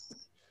Pearl,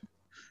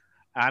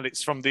 and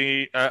it's from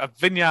the a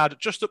vineyard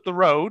just up the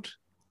road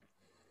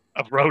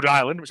of Rhode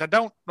Island, which I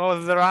don't know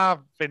whether there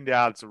are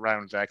vineyards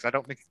around there because I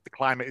don't think the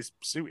climate is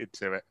suited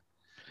to it.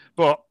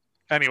 But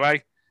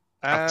anyway.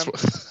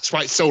 That's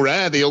why it's so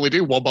rare. They only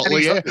do one bottle a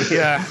year.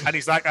 Yeah, and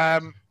he's like,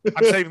 I'm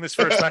saving this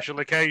for a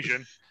special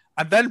occasion,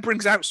 and then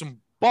brings out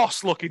some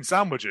boss-looking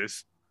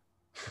sandwiches.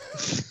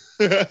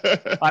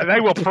 Like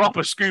they were proper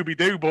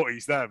Scooby-Doo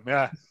buddies, them,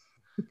 yeah.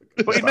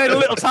 But he made a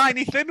little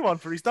tiny thin one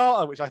for his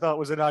daughter, which I thought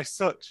was a nice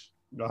touch.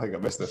 No, I think I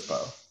missed this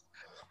part. Is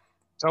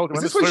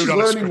this when she's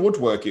learning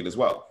woodworking as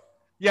well?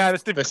 Yeah,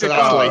 they've gone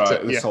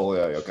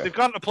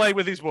to play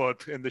with his wood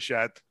in the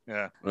shed.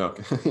 Yeah.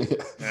 Okay.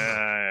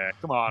 Yeah.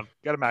 Come on,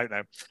 get him out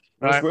now.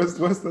 Right. Where's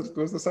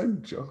the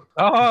sound, Joe?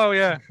 Oh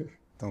yeah.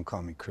 Don't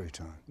call me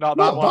crouton. Not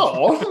that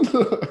one.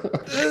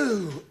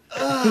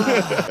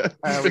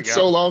 It's been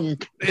so long.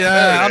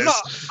 Yeah,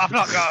 I've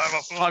not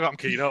got him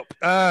keyed up.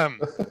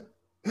 Don't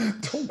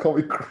call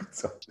me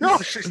crouton.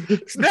 Gosh,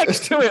 it's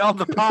next to it on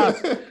the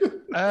pad.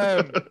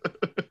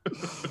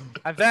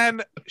 And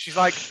then she's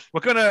like,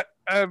 we're gonna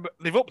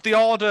they've upped the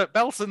order.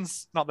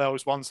 Belson's, not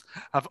those ones,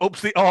 have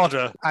upped the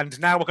order, and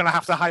now we're going to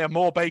have to hire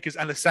more bakers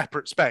and a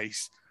separate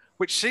space,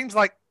 which seems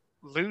like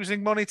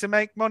losing money to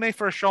make money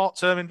for a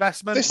short-term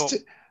investment.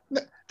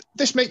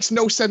 This makes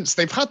no sense.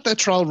 They've had their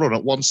trial run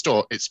at one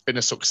store. It's been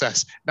a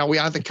success. Now we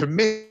either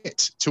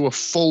commit to a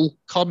full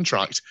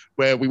contract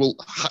where we will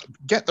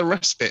get the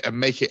respite and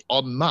make it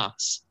en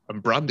masse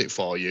and brand it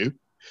for you.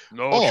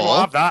 No, you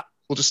won't have that.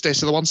 We'll just stay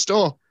to the one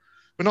store.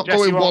 We're not Jesse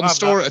going won't one have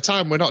store that. at a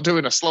time. We're not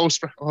doing a slow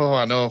spread. Oh,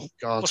 I know.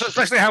 God. Well,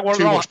 especially how we're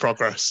Too all- much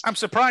progress. I'm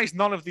surprised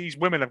none of these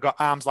women have got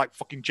arms like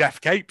fucking Jeff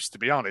Capes, to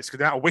be honest, because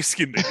the amount of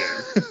whisking they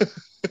do.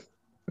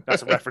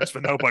 That's a reference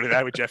for nobody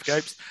there with Jeff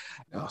Capes.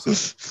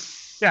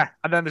 Yeah,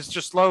 and then there's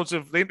just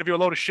they interview a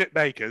load of shit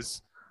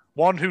bakers.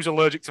 One who's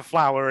allergic to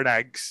flour and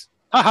eggs.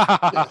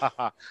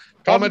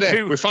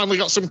 Comedy. We finally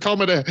got some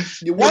comedy.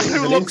 One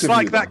who looks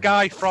like that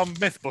guy from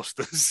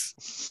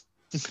Mythbusters.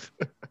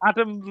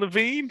 Adam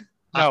Levine?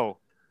 No.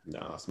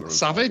 No, that's Maroon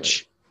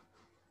Savage?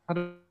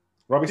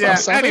 Robbie Yeah,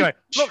 Savage. anyway,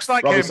 looks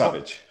like Robbie him.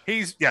 Savage.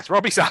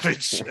 Robbie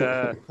Savage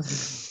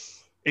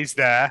is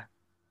there.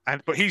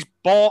 But he's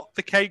bought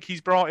the cake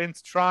he's brought in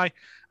to try,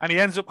 and he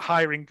ends up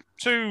hiring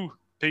 2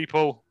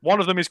 people. One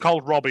of them is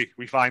called Robbie,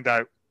 we find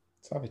out.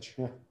 Savage,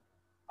 yeah.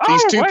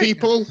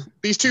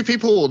 These two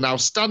people will now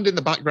stand in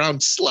the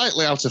background,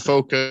 slightly out of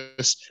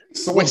focus,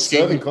 Someone's whisking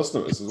serving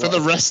customers as for well.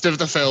 the rest of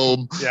the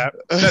film. Yeah,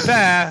 they're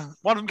there.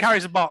 One of them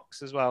carries a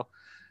box as well.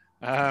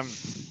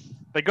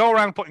 They go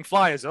around putting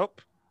flyers up.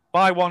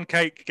 Buy one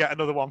cake, get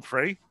another one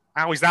free.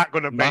 How is that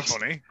going to make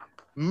money?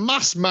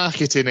 Mass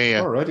marketing here.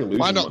 Already losing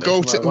Why not money.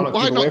 go to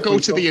Why not give away free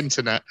the stuff?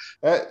 internet?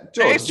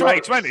 George, It's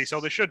 2020, so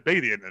there should be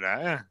the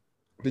internet. Yeah.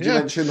 Did you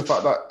mention the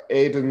fact that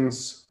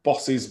Aiden's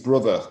boss's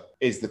brother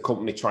is the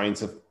company trying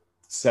to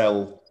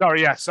sell?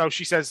 Sorry, yeah. So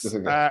she says,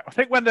 I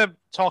think when they're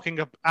talking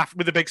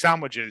with the big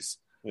sandwiches,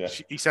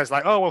 he says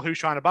like, "Oh, well, who's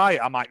trying to buy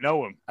it? I might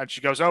know him." And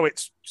she goes, "Oh,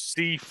 it's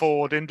C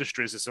Ford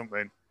Industries or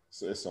something."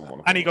 So it's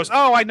someone. And he goes,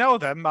 "Oh, I know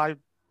them. My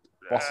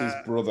boss's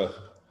brother."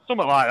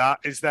 Something like that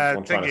is their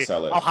thingy.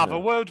 I'll have a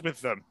word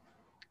with them.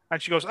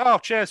 And she goes, "Oh,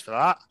 cheers for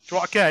that. Do you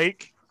want a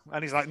cake?"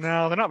 And he's like,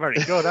 "No, they're not very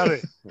good, are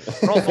they?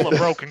 They're all full of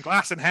broken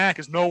glass and hair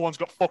because no one's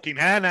got fucking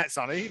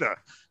hairnets on either."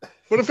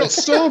 But I've got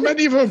so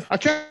many of them. I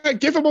can't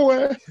give them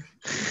away.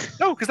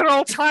 No, because they're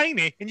all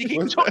tiny and you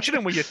keep touching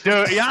them with your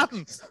dirty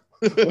hands.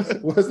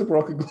 Where's the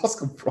broken glass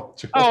come from,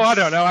 George? Oh, I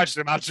don't know. I just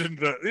imagined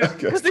that.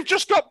 Because they've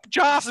just got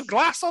jars of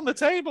glass on the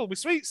table with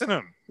sweets in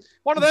them.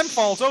 One of them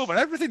falls over.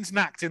 Everything's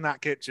knacked in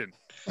that kitchen.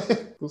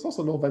 There's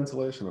also no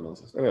ventilation in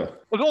us. Anyway.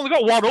 We've only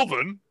got one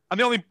oven, and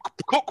they only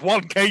cook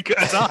one cake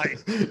at a time.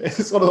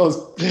 It's one of those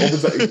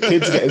ovens that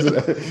kids get, isn't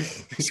it?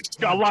 It's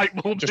got a light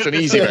bulb. Just an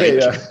easy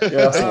bake. Yeah,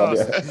 that's the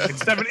one, yeah. In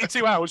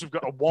 72 hours, we've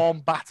got a warm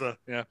batter.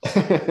 Yeah.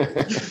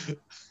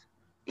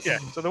 Yeah,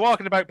 so they're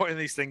walking about putting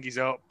these thingies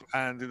up,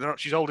 and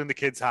she's holding the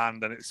kid's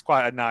hand, and it's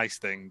quite a nice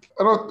thing.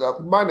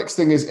 My next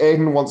thing is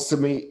Aiden wants to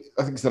meet,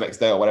 I think it's the next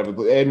day or whatever,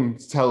 but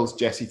Aiden tells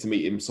Jesse to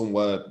meet him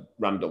somewhere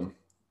random.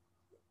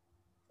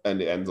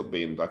 And it ends up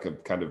being like a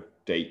kind of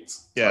date.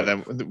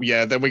 Then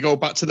we go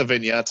back to the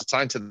vineyard to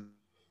tie into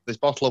this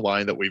bottle of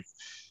wine that we've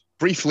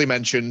briefly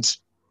mentioned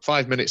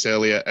 5 minutes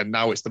earlier, and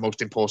now it's the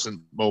most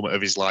important moment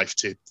of his life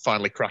to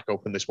finally crack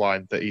open this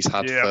wine that he's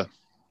had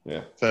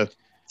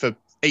for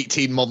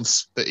 18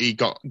 months that he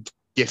got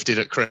gifted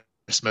at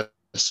Christmas,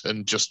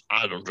 and just,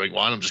 I don't drink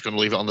wine, I'm just going to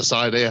leave it on the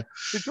side here.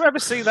 Did you ever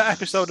see that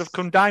episode of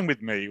Come Dine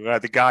With Me where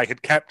the guy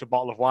had kept a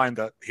bottle of wine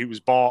that he was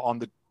bought on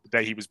the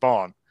day he was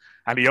born,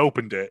 and he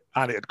opened it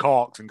and it had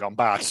corked and gone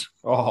bad?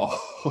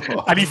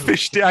 Oh. And he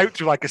fished it out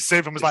through like a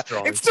sieve and was like,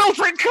 "It's still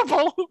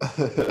drinkable."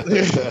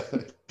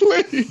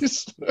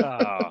 Please.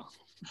 Oh.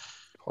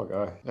 Poor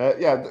guy.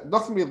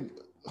 Nothing really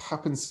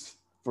happens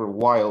for a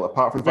while,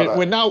 apart from the fact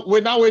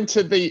we're now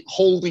into the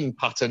holding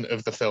pattern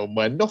of the film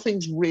where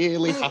nothing's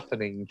really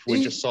happening.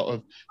 We're just sort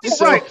of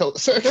circle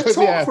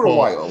the airport for a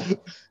while.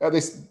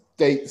 This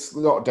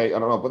not a date, I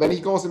don't know, but then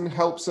he goes and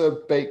helps her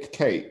bake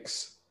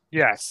cakes.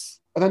 Yes.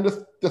 And then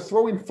they're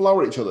throwing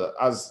flour at each other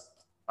as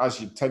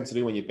you tend to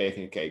do when you're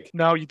baking a cake.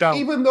 No, you don't.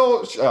 Even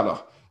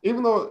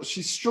though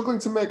she's struggling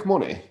to make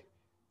money,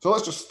 so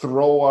let's just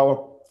throw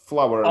our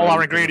flour. All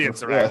our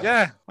ingredients around.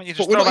 Yeah.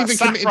 But we're not even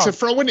committing to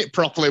throwing it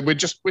properly. We're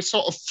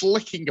sort of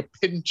flicking a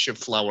pinch of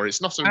flour.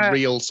 It's not a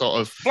real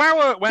sort of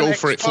flour.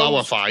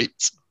 Flour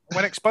fight.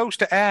 When exposed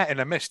to air in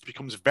a mist,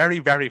 becomes very,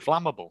 very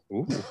flammable.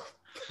 Ooh.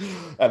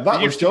 And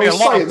that was Joe's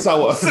science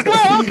hour.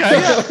 Oh, okay,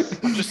 yeah.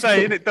 I'm just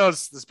saying it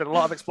does. There's been a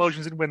lot of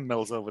explosions in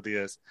windmills over the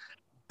years.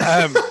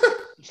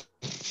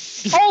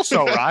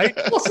 Also, right?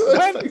 What's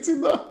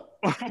expecting that?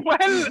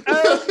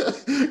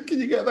 Can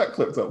you get that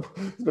clipped up?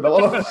 There's been a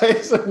lot of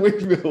fires and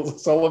windmills,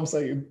 that's all I'm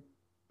saying.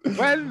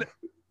 When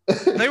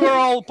they were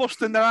all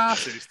busting their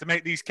asses to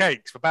make these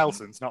cakes for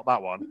Belson's, not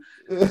that one,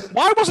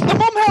 why wasn't the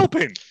mum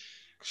helping?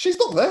 She's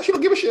not there. She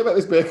don't give a shit about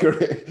this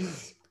bakery.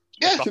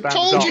 Yeah, I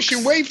told you she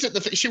waved in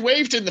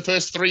the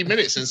first 3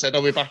 minutes and said,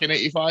 "I'll be back in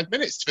 85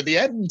 minutes for the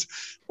end."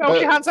 No,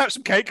 she hands out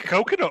some cake,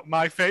 coconut,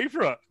 my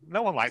favourite.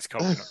 No one likes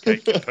coconut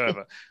cake, you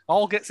pervert.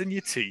 All gets in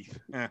your teeth.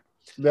 Yeah.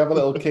 They have a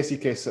little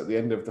kissy kiss at the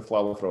end of the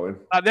flower throwing.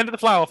 At the end of the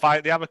flower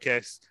fight, they have a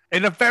kiss.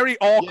 In a very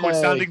awkward Yay.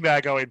 standing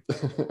there going,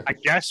 I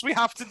guess we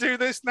have to do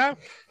this now?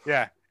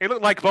 Yeah. It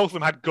looked like both of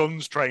them had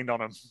guns trained on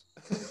them.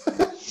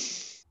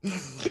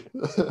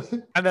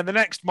 And then the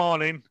next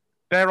morning,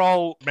 they're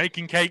all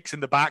making cakes in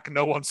the back,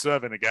 no one's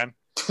serving again.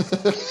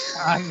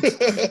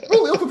 And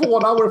only open for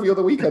 1 hour every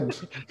other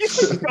weekend.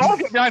 You'd all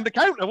get behind the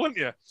counter, wouldn't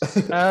you?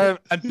 And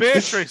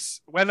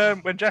Beatrice,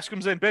 when Jess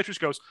comes in, Beatrice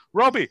goes,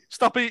 Robbie,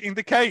 stop eating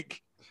the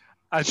cake.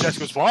 And Jess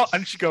goes, what?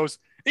 And she goes,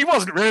 he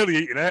wasn't really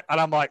eating it. And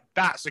I'm like,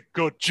 that's a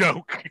good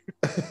joke.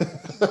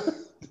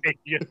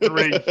 You're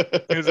 3,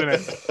 isn't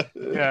it?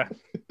 Yeah.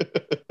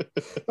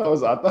 That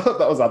was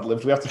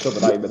ad-libbed. We have to fill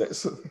the 9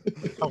 minutes.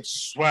 I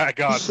swear to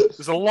God.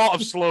 There's a lot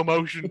of slow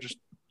motion. Just,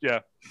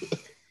 yeah.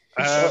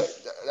 I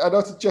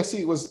noticed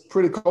Jesse was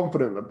pretty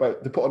confident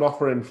about they put an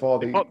offer in for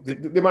they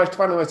managed to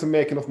find a way to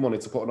make enough money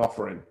to put an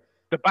offer in.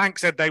 The bank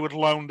said they would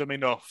loan them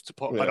enough to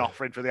put an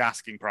offer in for the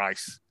asking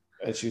price.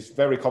 And she's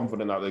very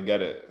confident that they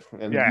get it.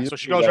 And so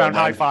she goes around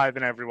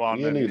high-fiving everyone.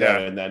 You knew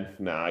that, and then,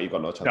 you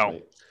got no chance,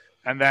 mate.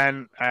 And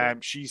then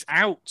she's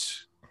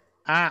out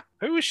at...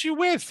 Who is she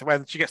with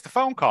when she gets the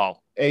phone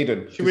call?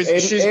 Aiden. Is she with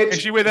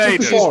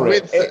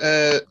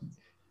Aiden?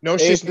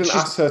 Aiden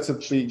asked her to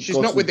be... She's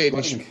not with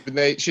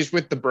Aiden. She's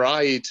with the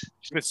bride.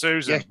 She's with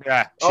Susan,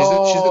 yeah. She's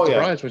with the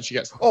bride when she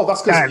gets... Oh,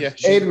 that's because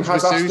Aiden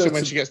has asked Susan her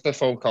when she gets the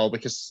phone call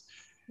because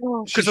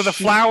of the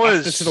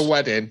flowers. Asked her to the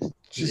wedding.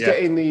 She's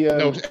getting the...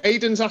 No,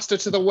 Aiden's asked her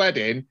to the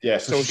wedding. Yeah,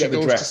 so she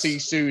goes to see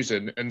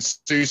Susan, and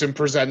Susan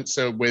presents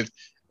her with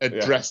a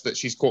dress that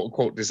she's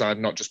quote-unquote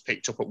designed, not just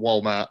picked up at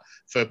Walmart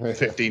for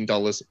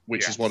 $15,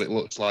 which is what it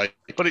looks like.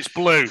 But it's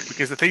blue,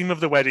 because the theme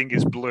of the wedding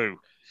is blue.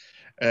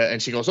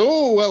 And she goes,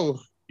 oh,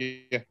 well, yeah,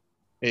 it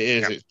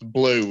is. It's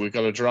blue. We've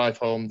got to drive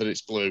home that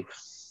it's blue.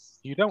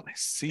 You don't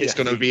see it's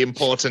going to be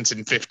important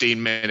in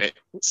 15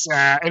 minutes.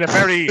 In a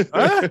very...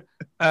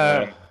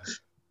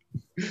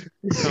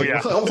 So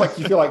it's almost like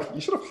you feel like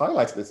you should have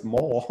highlighted this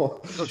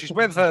more. So she's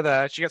with her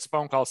there. She gets a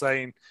phone call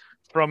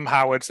from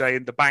Howard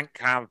saying the bank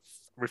have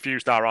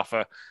refused our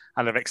offer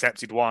and have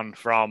accepted one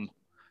from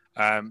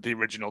the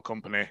original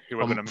company who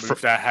are going to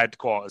move their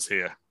headquarters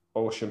here.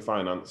 Ocean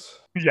Finance.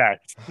 Yeah.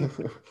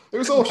 It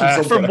was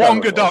Ocean something. From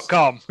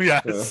Wonga.com.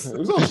 Yes. Yeah, it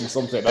was Ocean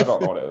something. I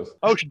don't know what it was.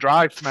 Ocean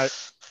Drive, mate.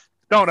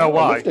 Don't know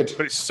why, but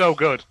it's so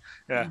good.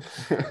 Yeah.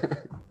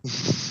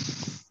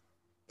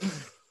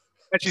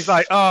 And she's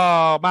like,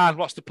 oh, man,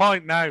 what's the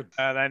point now?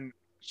 And then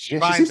she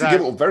seems to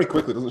give it up very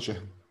quickly, doesn't she?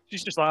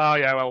 She's just like, oh,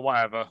 yeah, well,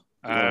 whatever.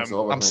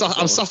 I'm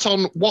sat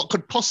on what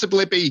could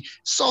possibly be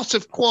sort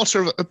of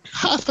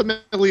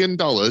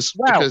 $250,000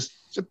 because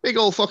it's a big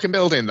old fucking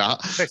building,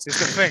 that. This is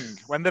the thing.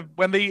 When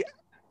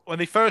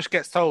they first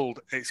gets told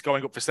it's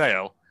going up for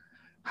sale,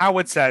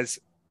 Howard says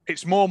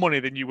it's more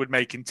money than you would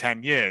make in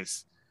 10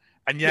 years.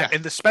 And yet,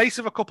 in the space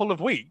of a couple of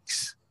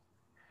weeks,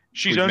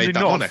 she's earned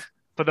enough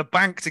for the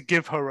bank to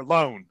give her a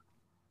loan.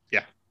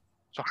 Yeah.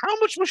 So how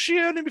much was she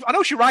earning? I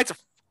know she rides a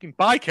fucking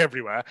bike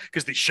everywhere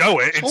because they show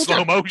it in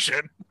slow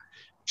motion.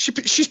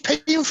 She's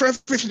paying for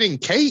everything in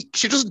cake.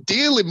 She doesn't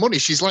deal in money.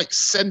 She's like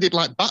sending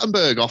like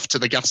Battenberg off to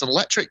the gas and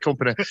electric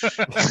company.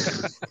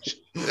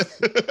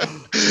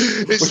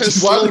 It's a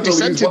slow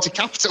descent into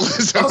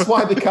capitalism. That's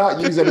why they can't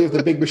use any of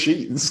the big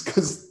machines,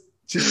 because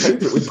she's paid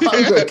for it with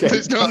Battenberg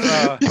cake.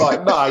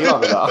 Like, nah, you're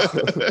not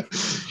that.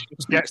 She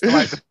just gets to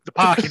like the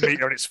parking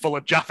meter and it's full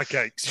of Jaffa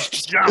cakes.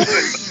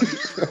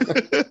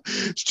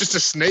 It's just a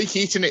snake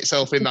eating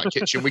itself in that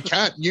kitchen. We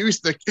can't use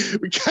the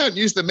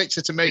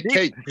mixer to make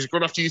cake because we're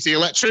going to have to use the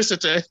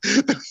electricity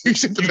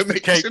using the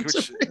mixer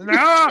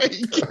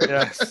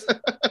Yes.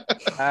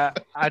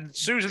 And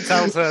Susan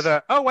tells her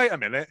that, oh, wait a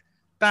minute,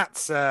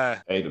 that's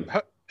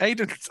Aiden.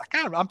 Aiden's,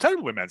 I'm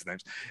terrible with men's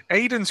names.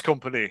 Aiden's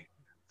company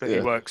that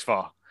he works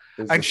for.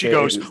 And she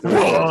goes,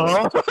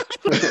 what?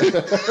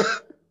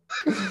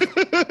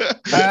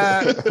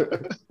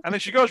 And then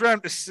she goes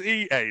around to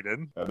see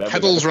Aiden.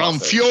 Pedals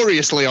around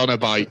furiously on a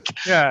bike.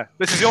 Yeah,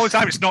 this is the only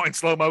time it's not in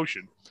slow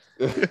motion.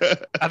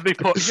 And they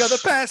put, you're the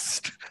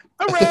best.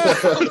 Hooray!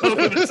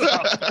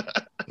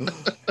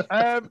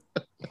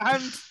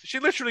 And she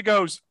literally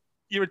goes,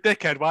 you're a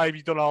dickhead, why have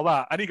you done all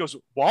that? And he goes,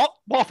 what?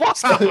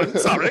 What's happened?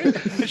 Sorry.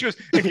 And she goes,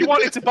 if you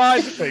wanted to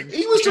buy the thing...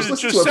 He was just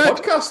listening to a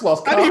podcast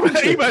last time. And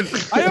he went,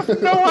 I have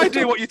no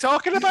idea what you're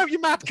talking about,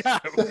 you mad cow.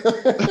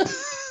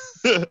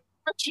 And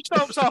she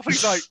jumps off and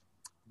he's like,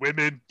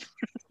 women.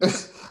 I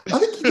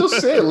think he does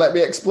say, let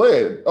me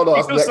explain. Oh, no,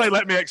 he does say,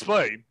 let me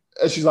explain.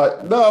 And she's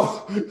like,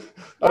 no.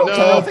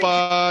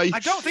 I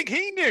don't think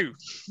he knew.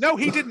 No,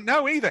 he didn't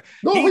know either.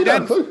 No, he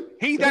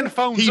then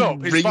phones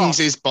up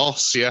his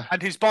boss, yeah.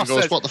 And his boss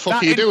goes, says, what the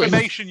fuck are you doing? That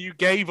information you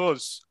gave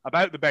us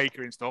about the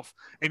bakery and stuff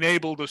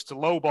enabled us to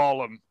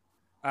lowball him.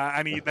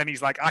 And then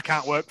he's like, I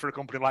can't work for a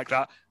company like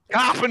that.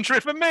 Carpentry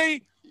for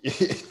me.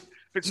 If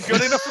it's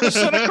good enough for the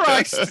Son of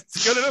Christ,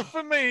 it's good enough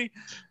for me.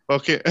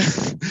 Okay.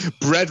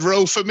 Bread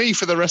roll for me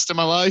for the rest of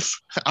my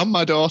life. And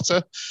my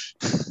daughter.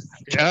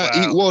 Can't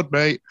eat wood,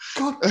 mate.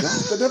 God,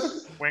 they never...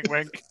 Wink,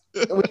 wink.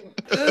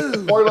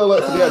 Spoiler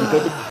alert for the end.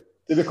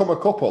 they become a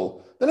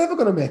couple, they're never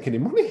going to make any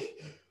money.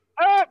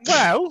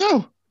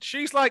 No.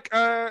 She's like,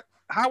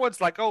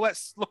 Howard's like, oh,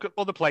 let's look at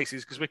other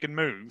places because we can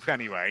move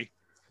anyway.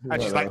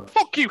 And she's like,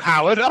 fuck you,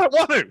 Howard, I don't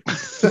want to.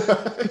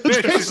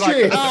 She's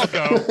like, I'll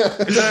go.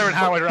 Because her and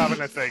Howard are having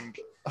a thing.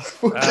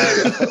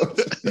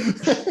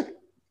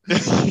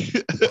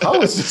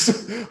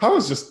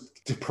 Howard's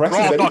just depressed.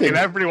 Raw dogging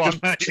everyone,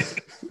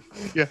 mate.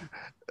 Yeah.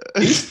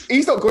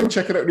 He's not going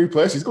checking out new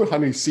places. He's going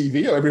handing his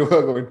CV out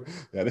everywhere, going,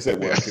 "Yeah, this ain't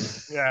working."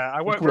 Yeah,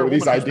 I work for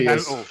these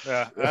ideas.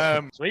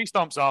 Yeah. So he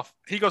stomps off.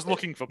 He goes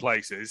looking for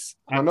places.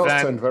 My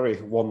notes turned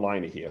very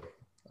one-liner here.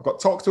 I've got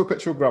talk to a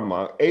picture of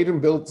Grandma. Aidan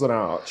builds an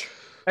arch.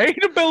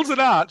 Aidan builds an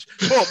arch.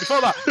 But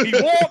before that, he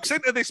walks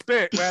into this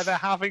bit where they're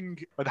having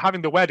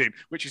the wedding,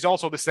 which is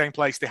also the same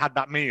place they had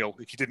that meal.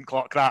 If you didn't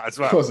clock that as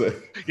well. Was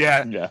it?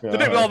 Yeah. The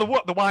bit with all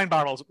the wine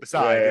barrels up the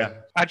side. Yeah.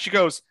 And she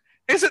goes,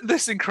 "Isn't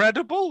this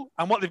incredible?"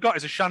 And what they've got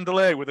is a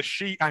chandelier with a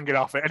sheet hanging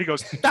off it. And he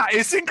goes, "That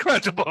is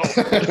incredible."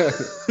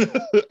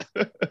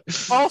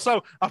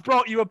 Also, I've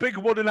brought you a big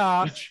wooden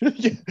arch,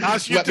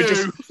 as you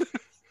do.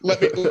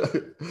 Let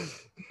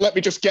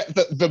me just get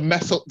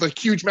the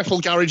huge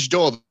metal garage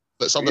door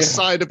that's on the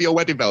side of your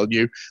wedding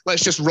venue.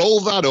 Let's just roll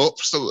that up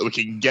so that we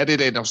can get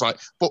it in. I was like,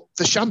 but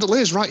the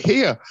chandelier's right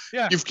here.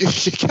 Yeah. You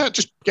can't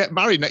just get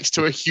married next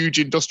to a huge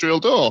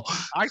industrial door.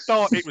 I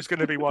thought it was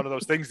going to be one of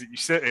those things that you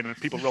sit in and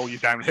people roll you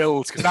down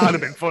hills, because that would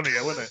have been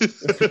funnier, wouldn't it?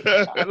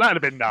 That would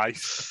have been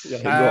nice.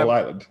 Yeah, Royal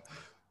Island.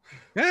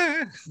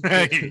 Yeah.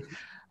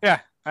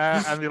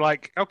 And they're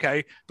like,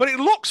 okay. But it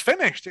looks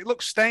finished. It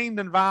looks stained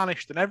and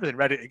varnished and everything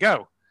ready to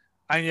go.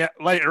 And yet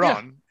later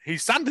on,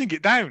 he's sanding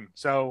it down.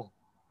 So...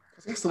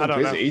 He's still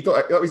busy.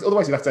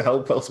 Otherwise, he'd have to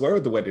help elsewhere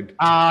at the wedding.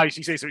 You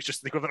see, so it's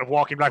just the equivalent of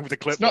walking around with a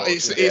clipboard.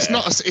 It's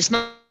not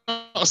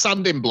a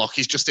sanding block.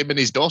 He's just him and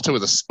his daughter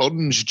with a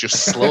sponge,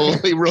 just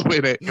slowly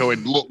rubbing it,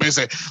 going, "Look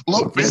busy,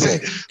 look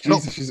busy."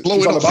 Jesus,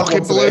 blowing up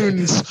fucking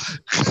balloons.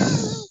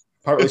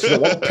 Apparently, she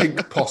doesn't want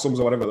pink possums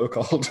or whatever they're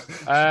called.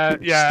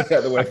 Yeah,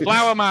 a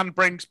flower man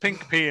brings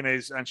pink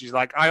peonies, and she's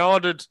like, "I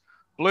ordered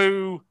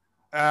blue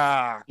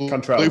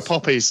cantrells. Blue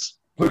poppies."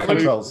 Blue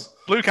cantrells.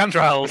 Blue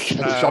cantrells.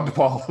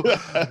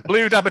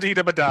 Blue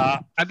dabba-dee-dabba-da.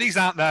 And these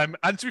aren't them.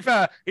 And to be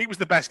fair, he was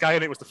the best guy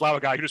and it was the flower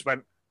guy who just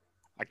went,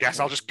 I guess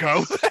I'll just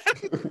go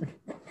then.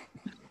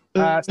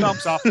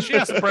 Stomps off. She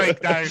has a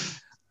breakdown.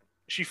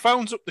 She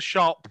phones up the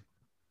shop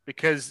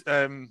because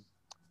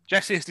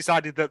Jessie has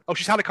decided that,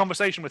 she's had a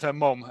conversation with her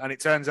mum and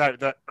it turns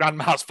out that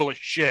Grandma's full of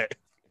shit.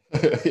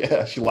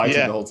 Yeah, she lied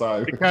the whole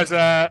time. Because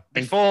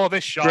before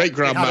this shop...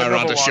 Great-grandma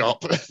had a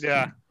shop.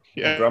 Yeah.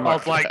 Yeah, Grandma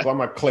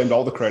claimed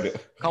all the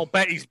credit. Called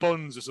Betty's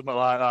Buns or something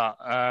like that.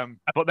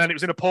 But then it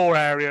was in a poor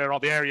area, or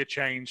the area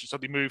changed, so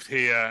they moved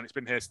here, and it's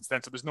been here since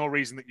then. So there's no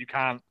reason that you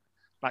can't,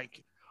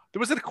 like,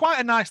 there was quite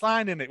a nice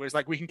line in it. Where it's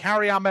like, we can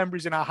carry our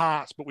memories in our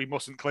hearts, but we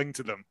mustn't cling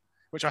to them,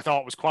 which I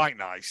thought was quite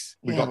nice.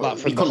 We got that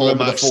from the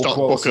Hallmark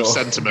stockbook of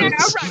sentiments.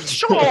 Yeah, right,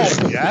 sure.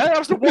 Yeah, that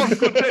was the one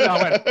good bit.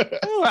 I went,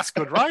 oh, that's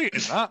good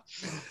writing, that.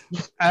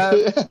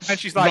 And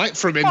she's like, right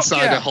from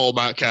inside a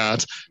Hallmark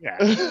card. Yeah.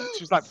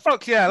 She's like,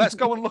 fuck yeah, let's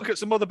go and look at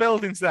some other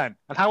buildings then.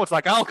 And Howard's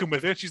like, I'll come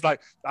with you. She's like,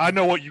 I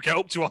know what you get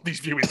up to on these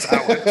viewing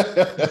towers.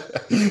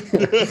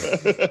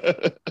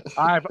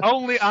 I've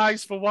only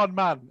eyes for one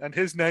man, and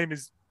his name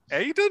is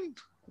Aidan.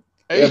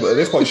 Yeah, but at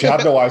this point, she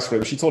had no eyes for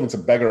him. She told him to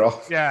beg her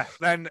off. Yeah,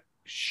 then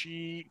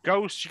she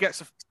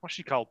gets what's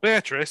she called?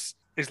 Beatrice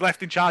is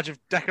left in charge of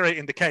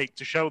decorating the cake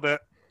to show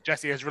that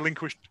Jessie has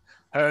relinquished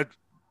her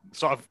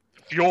sort of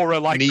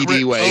Fiora-like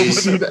needy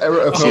ways. See the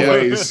error of her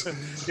ways.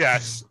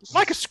 Yes,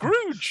 like a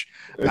Scrooge.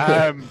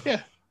 Yeah,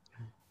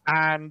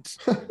 and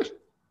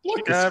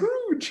like a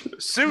Scrooge.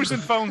 Susan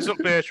phones up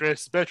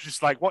Beatrice. Beatrice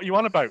is like, "What are you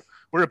on about?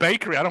 We're a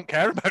bakery. I don't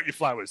care about your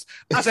flowers,"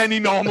 as any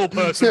normal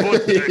person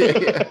would do.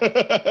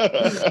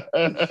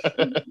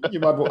 You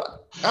mad?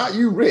 Aren't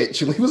you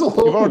rich? Leave us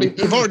alone.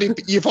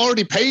 You've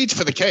already paid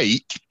for the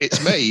cake.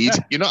 It's made.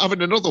 You're not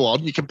having another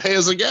one. You can pay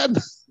us again.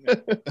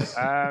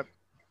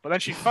 But then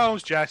she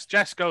phones Jess.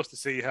 Jess goes to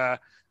see her.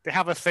 They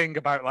have a thing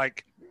about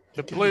like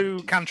the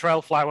blue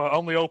cantrell flower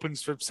only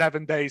opens for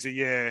 7 days a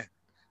year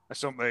or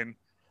something.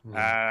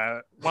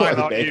 Why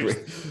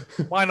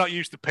not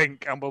use the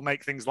pink and we'll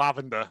make things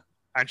lavender?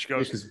 And she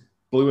goes, because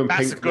blue and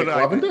pink make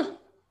lavender?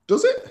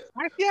 Does it?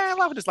 Yeah,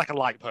 lavender's like a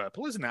light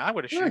purple, isn't it? I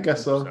would assume. Yeah, I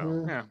guess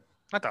so. Yeah.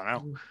 I don't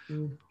know.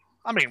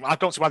 I mean, I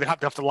don't see why they have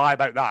to lie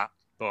about that,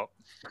 but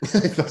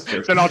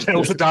it's an odd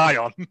hill to die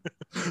on.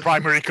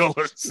 Primary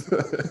colours.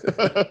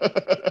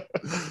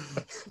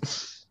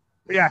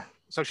 Yeah,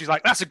 so she's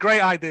like, that's a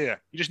great idea.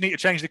 You just need to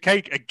change the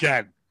cake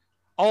again.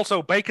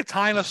 Also, bake a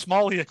tiny,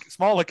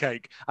 smaller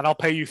cake, and I'll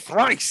pay you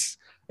thrice.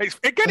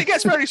 It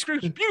gets very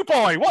Scrooge. You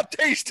boy, what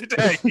taste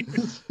today?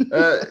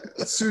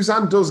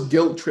 Suzanne does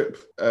guilt trip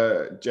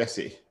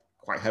Jessie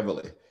quite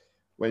heavily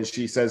when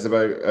she says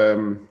about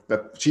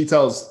that she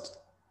tells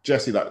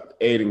Jessie that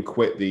Aidan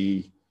quit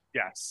the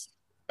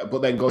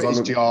but then goes quit on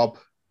his job.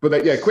 But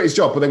then, quit his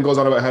job. But then goes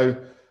on about how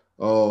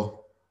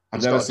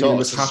I've never seen him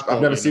as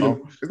happy. It's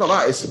not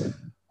that.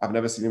 I've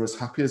never seen him as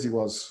happy as he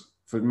was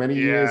for many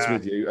years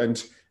with you,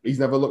 and he's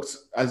never looked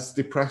as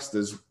depressed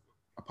as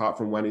apart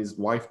from when his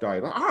wife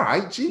died. Like, all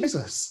right,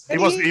 Jesus. He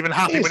wasn't even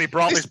happy when he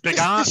brought this big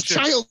arch. This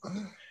child,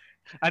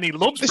 and he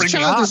loves this bringing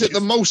child arches. is at the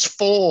most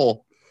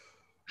 4.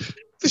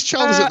 This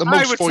child is at the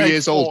most 4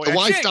 years old. The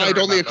wife died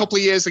only a couple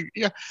of years ago.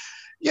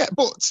 Yeah,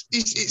 but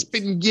it's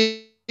been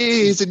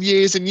years and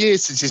years and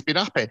years since he's been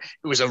happy. It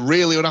was a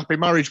really unhappy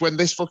marriage when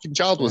this fucking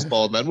child was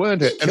born, then,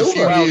 weren't it? And a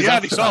few years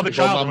after they saw the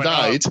child Mum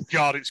died. Oh,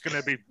 God, it's going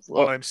to be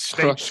one of them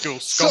stage school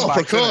scumbags. So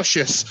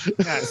precocious.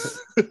 Yes.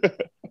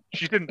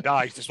 She didn't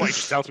die. That's why you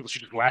just tell people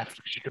she just left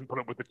because she couldn't put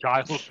up with the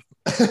child.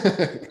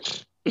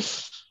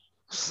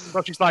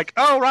 So she's like,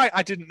 oh, right,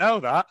 I didn't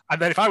know that.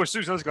 And then if I was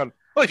Susan, I was going,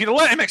 well, if you'd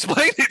let him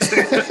explain it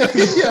to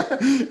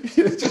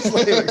you. Just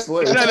let him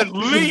explain. Instead of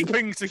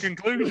leaping to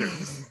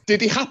conclusions.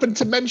 Did he happen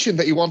to mention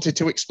that he wanted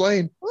to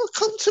explain? Well,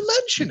 come to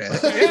mention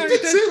it. Yeah, he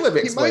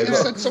did. He might have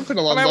said something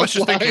along those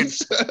lines.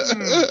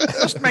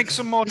 Just make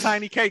some more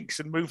tiny cakes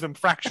and move them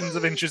fractions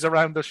of inches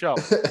around the shop.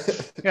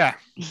 Yeah.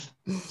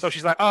 So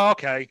she's like, oh,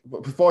 okay.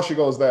 But before she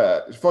goes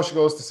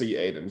to see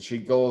Aidan, she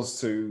goes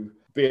to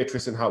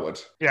Beatrice and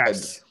Howard.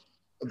 Yes.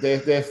 And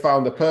they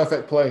found the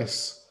perfect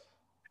place.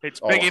 It's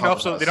big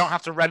enough so that they don't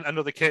have to rent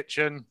another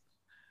kitchen.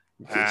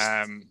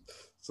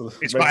 So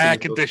it's got air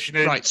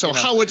conditioning. Right, so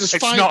Howard has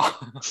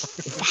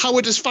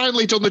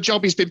finally done the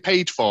job he's been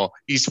paid for.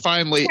 He's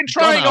finally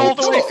trying all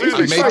the way through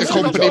and made the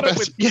company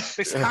better.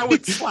 This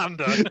Howard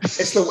slander.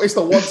 It's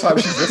the one time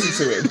she's listened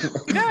to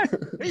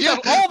him. Yeah.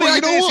 All the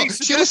ideas he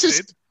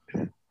suggested. She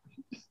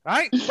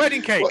Right?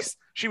 Wedding cakes. What?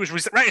 She was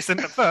reticent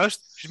at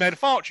first. She's made a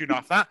fortune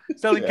off that,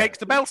 selling cakes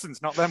to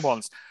Belsons, not them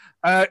ones.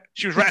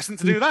 She was reticent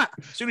to do that.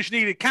 As soon as she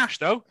needed cash,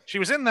 though, she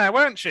was in there,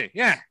 weren't she?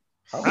 Yeah.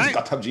 Howard's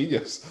got that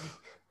genius.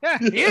 Yeah,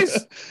 he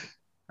is.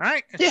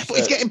 Right? Yeah, but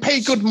he's getting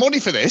paid good money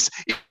for this.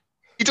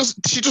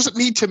 She doesn't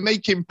need to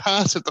make him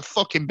part of the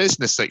fucking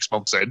business 6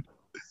 months in.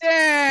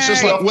 Yeah. It's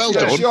just like, well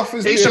done.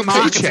 It's a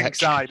marketing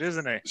side,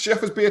 isn't it? She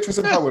offers Beatrice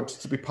and Howard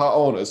to be part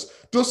owners.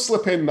 Does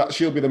slip in that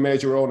she'll be the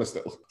major owner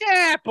still.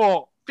 Yeah,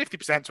 but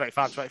 50%,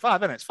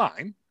 25, then it's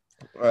fine.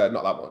 Not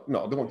that much.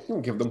 No, they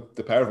won't give them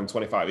the pair of them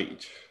 25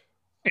 each.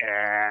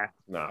 Yeah.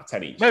 Nah,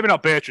 10 each. Maybe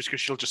not Beatrice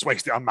because she'll just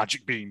waste it on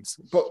magic beans.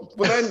 But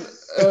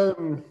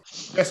then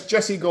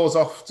Jessie goes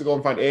off to go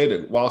and find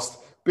Aidan whilst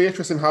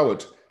Beatrice and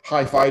Howard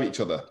high-five each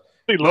other.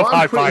 They love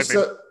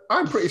high-fiving.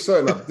 I'm pretty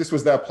certain that this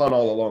was their plan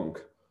all along.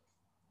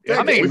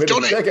 They're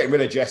getting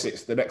rid of Jessie.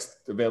 It's the next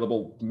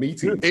available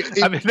meeting.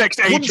 The next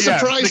AGM. Wouldn't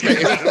surprise me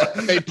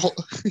if they put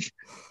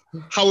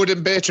Howard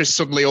and Beatrice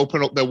suddenly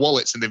open up their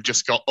wallets and they've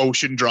just got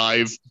Ocean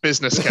Drive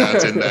business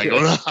cards in there.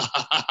 Going,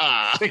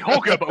 they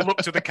hug her but look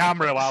to the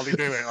camera while they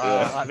do it,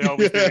 like they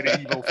always do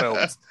in evil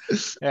films.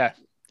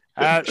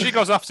 Yeah. She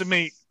goes off to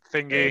meet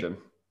Thingy. Aidan.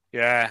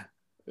 Yeah.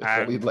 If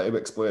only you'd let him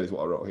explain is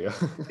what I wrote here.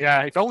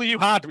 Yeah, if only you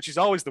had, which is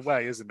always the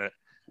way, isn't it?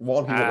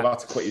 One, he would have had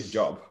to quit his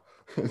job.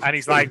 And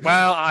he's like,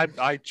 well,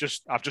 I've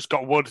just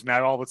got wood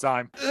now all the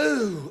time.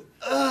 Ooh,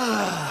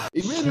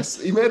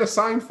 He made a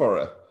sign for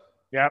her.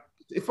 Yep.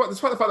 Despite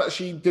the fact that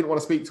she didn't want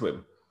to speak to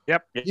him.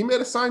 Yep. He made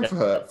a sign for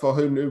her for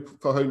her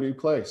new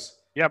place.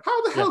 Yep.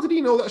 How the hell did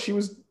he know that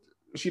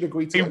she'd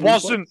agreed to? He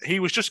wasn't. He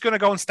was just going to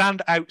go and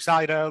stand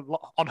outside her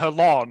on her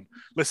lawn,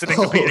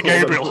 listening to Peter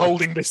Gabriel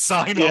holding this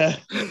sign up,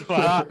 like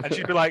that. And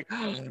she'd be like,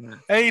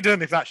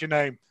 "Aidan, if that's your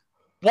name,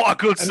 what a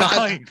good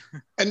sign."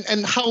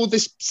 And how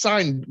this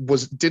sign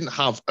didn't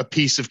have a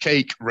piece of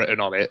cake written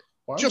on it,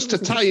 just to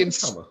tie in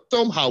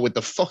somehow with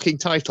the fucking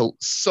title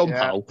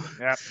somehow.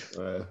 Yeah.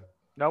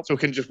 Nope. So we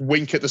can just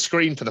wink at the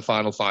screen for the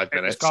final 5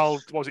 minutes. It's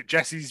called, what was it,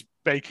 Jesse's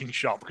Baking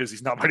Shop, because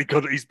he's not very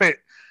good. He's a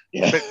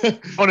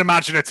bit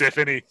unimaginative,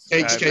 isn't he?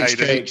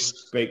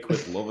 Cakes. Bake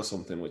with Love or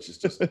something, which is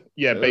just...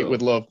 Bake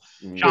with Love,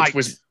 which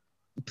was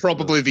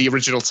probably the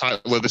original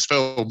title of this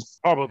film.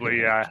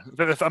 Probably, yeah.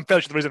 I'm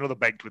fairly sure there is another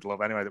Baked with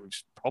Love anyway that we've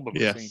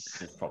probably seen.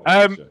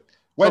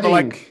 Wedding.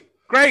 Like,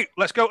 great,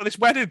 let's go to this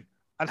wedding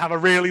and have a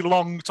really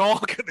long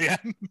talk at the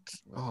end.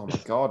 Oh my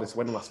God, this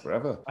wedding lasts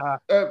forever.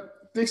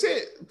 They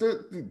say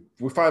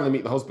we finally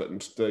meet the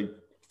husband, the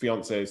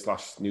fiance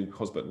 / new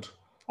husband.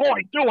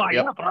 Boy, do I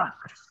ever!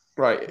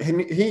 Right,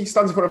 he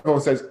stands in front of everyone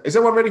and says, "Is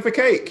everyone ready for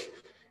cake?"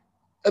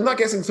 And that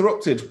gets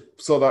interrupted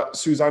so that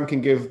Suzanne can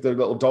give the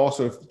little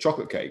daughter a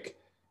chocolate cake,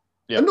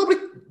 and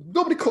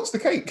nobody cuts the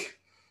cake.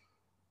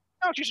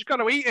 No, she's just got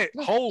to eat it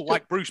whole,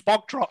 like Bruce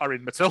Bogtrotter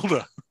in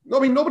Matilda. No,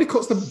 I mean nobody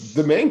cuts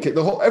the main cake.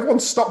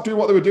 Everyone stopped doing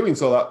what they were doing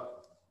so that.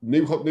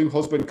 New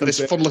husband.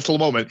 This fun little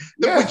moment,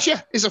 which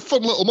is a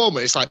fun little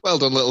moment. It's like, well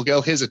done, little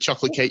girl. Here's a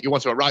chocolate cake. You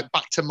want it right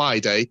back to my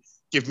day.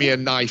 Give me a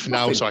knife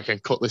now so I can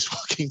cut this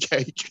fucking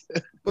cake.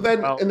 But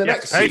then in the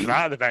next scene,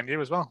 that at the venue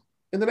as well.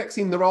 In the next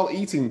scene, they're all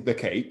eating the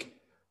cake,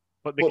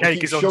 but the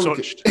cake is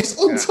untouched. It's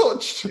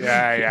untouched.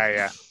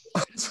 Yeah.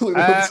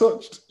 Absolutely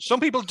untouched. Some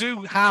people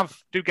do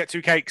get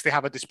 2 cakes. They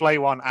have a display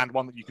one and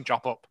one that you can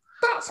chop up.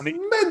 That's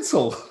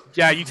mental.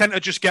 Yeah, you tend to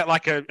just get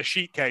like a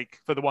sheet cake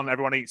for the one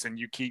everyone eats, and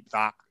you keep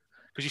that.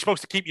 you're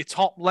supposed to keep your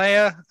top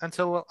layer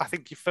until I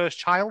think your first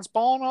child's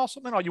born or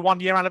something, or your 1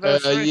 year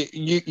anniversary.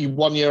 You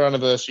 1 year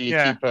anniversary.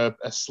 You keep a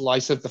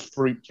slice of the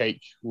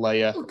fruitcake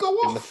layer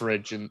in the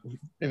fridge and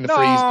in the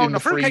freezer. No,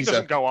 fruitcake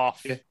doesn't go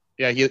off.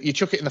 Yeah, you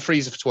chuck it in the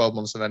freezer for 12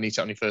 months and then eat it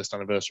on your first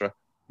anniversary.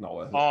 Not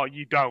worth it. Oh,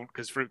 you don't,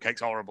 because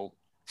fruitcake's horrible.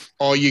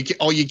 Or you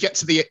get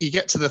to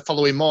the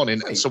following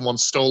morning and someone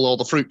stole all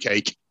the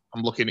fruitcake.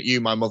 I'm looking at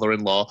you, my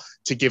mother-in-law,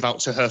 to give out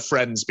to her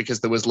friends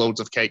because there was loads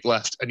of cake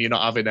left and you're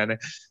not having any.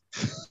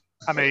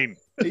 I mean,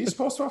 are you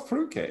supposed to have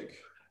fruitcake?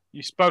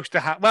 You're supposed to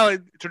have. Well,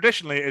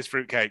 traditionally it is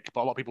fruitcake,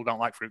 but a lot of people don't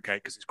like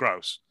fruitcake because it's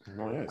gross.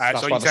 Oh, yes.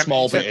 That's why the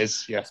small bit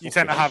is. Yeah, you'll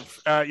tend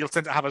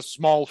to have a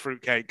small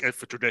fruitcake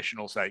for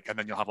traditional sake, and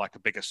then you'll have like a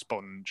bigger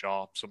sponge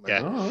or something.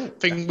 Yeah, I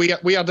think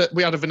we had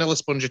a vanilla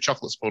sponge, a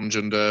chocolate sponge,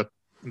 and a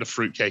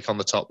fruitcake on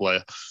the top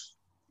layer.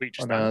 We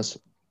just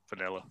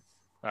vanilla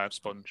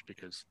sponge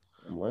because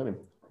I'm learning.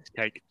 It's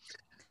cake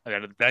at the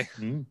end of the day,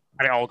 and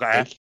it all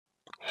got cake.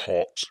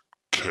 Hot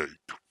cake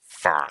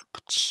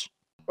facts.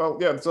 Well,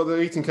 yeah, so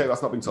they're eating cake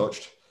that's not been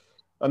touched.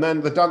 And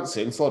then the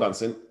dancing, slow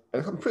dancing,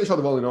 and I'm pretty sure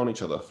they've only known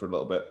each other for a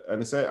little bit.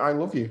 And they say, I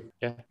love you.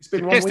 Yeah. It's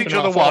been They've kissed each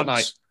other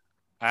once.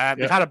 Yeah.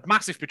 They've had a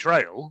massive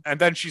betrayal. And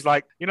then she's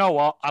like, you know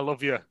what? I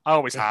love you. I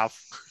always have.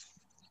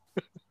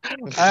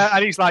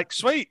 And he's like,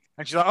 sweet.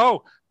 And she's like,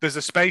 oh, there's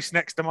a space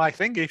next to my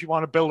thingy. If you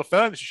want to build a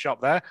furniture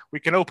shop there, we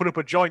can open up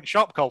a joint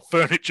shop called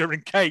Furniture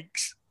and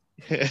Cakes.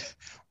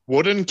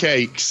 Wooden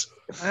cakes.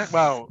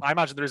 Well, I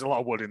imagine there is a lot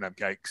of wood in them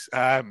cakes.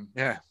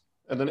 Yeah.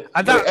 And then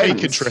that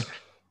ends,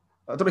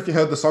 I don't know if you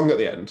heard the song at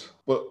the end,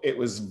 but it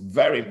was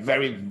very,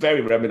 very,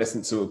 very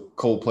reminiscent to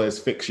Coldplay's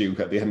Fix You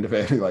at the end of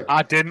it. Like,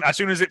 I didn't. As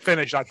soon as it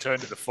finished, I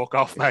turned it the fuck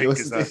off, mate.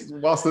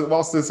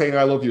 Whilst they're saying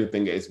I love you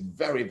thing, it's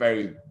very,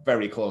 very,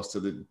 very close to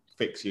the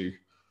Fix You.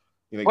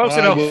 You think, close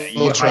enough.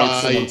 We'll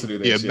try to do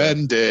this. You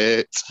bend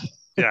it.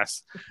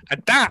 Yes.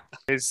 And that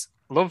is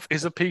love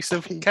is a piece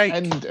of cake.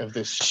 End of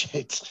this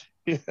shit.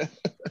 Yeah.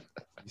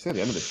 You said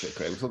the end of this shit,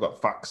 Craig. We've still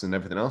got facts and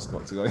everything else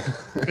got to go.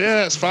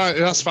 Yeah, it's fine.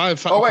 That's fine.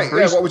 Oh, wait.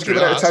 Yeah, what would you give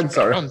it out of 10?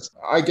 Sorry.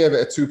 I gave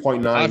it a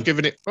 2.9. I've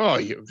given it...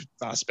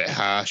 that's a bit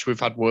harsh. We've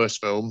had worse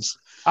films.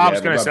 I was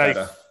going to say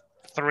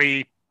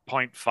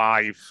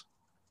 3.5.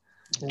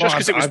 Just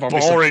because it was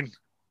boring.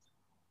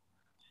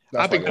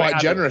 I've been quite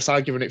generous.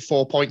 I've given it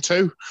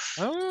 4.2.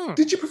 Oh.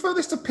 Did you prefer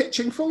this to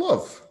Pitching for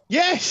Love?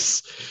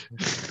 Yes.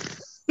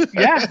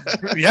 Yeah,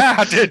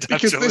 I did.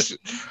 Because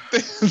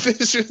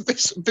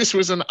this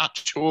was an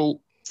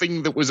actual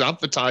thing that was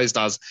advertised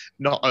as,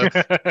 not a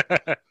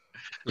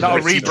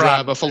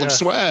rebrand full of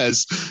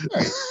swears.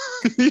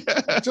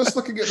 Yeah. Just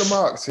looking at the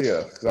marks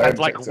here, it's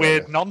like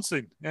weird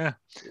nonsense. Yeah.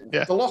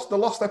 The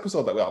lost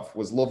episode that we have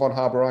was Love on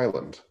Harbour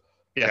Island.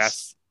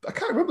 Yes. I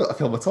can't remember that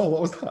film at all.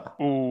 What was that?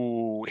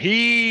 Ooh,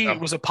 he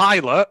was a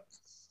pilot.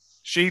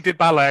 She did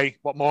ballet.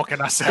 What more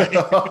can I say?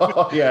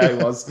 Yeah, he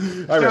was.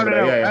 I remember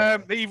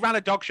that. Yeah. He ran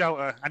a dog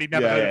shelter and he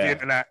never heard of the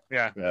internet.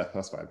 Yeah. Yeah,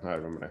 that's fine. I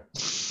remember now.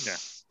 Yeah.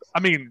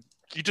 I mean,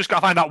 you just got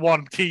to find that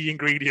one key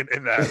ingredient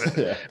in there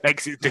that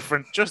makes it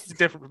different, just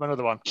different from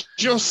another one.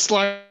 Just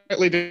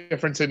slightly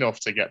different enough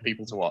to get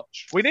people to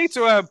watch. We need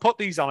to put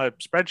these on a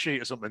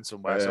spreadsheet or something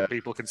somewhere so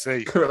people can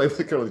see. Currently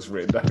just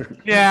written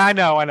down. Yeah, I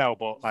know,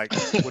 but like,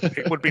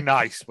 it would be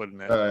nice,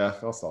 wouldn't it? Yeah,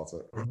 I'll start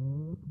it.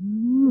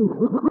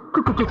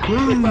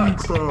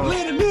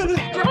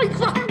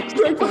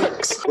 Great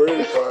facts.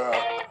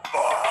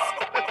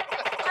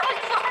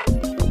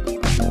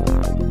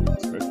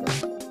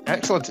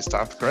 Excellent. It's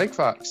time for Craig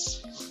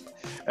Facts.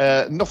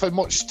 Nothing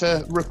much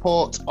to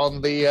report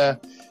on the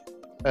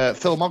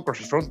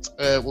filmography front.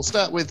 We'll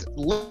start with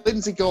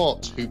Lindsay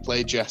Gort, who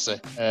played Jessie,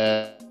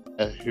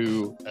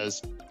 who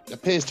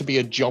appears to be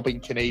a jobbing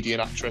Canadian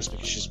actress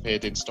because she's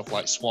appeared in stuff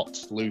like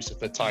SWAT,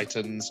 Lucifer,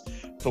 Titans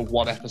for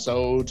one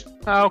episode.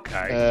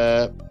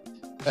 Okay.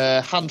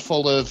 A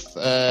handful of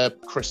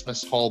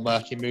Christmas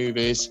Hallmarky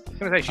movies. I was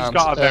going to say, she's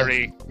got a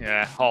very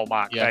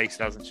Hallmark taste,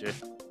 hasn't she?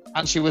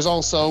 And she was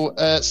also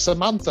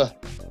Samantha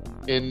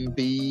in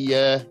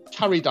the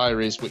Carrie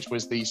Diaries, which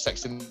was the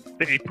Sex and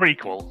the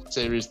prequel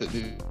series that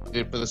they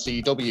did for the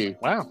CW.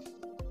 Wow.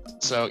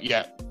 So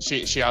yeah,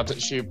 she had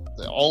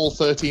all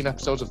 13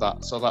 episodes of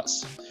that. So that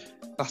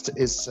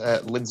is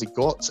Lindsay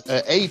Gort.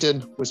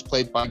 Aidan was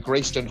played by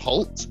Grayston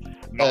Holt,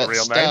 not a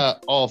real star name.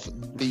 Of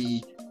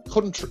the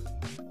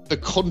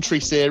Country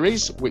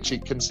series, which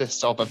it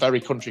consists of A Very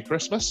Country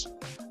Christmas,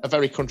 A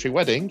Very Country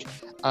Wedding,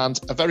 and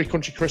A Very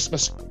Country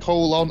Christmas: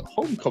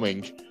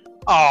 Homecoming.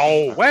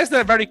 Oh, where's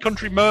the Very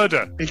Country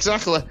Murder?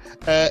 Exactly.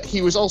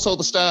 He was also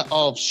the star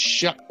of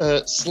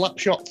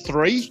Slapshot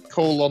 3: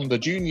 the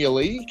Junior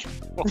League.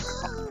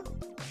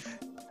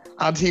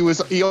 And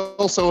he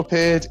also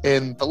appeared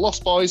in The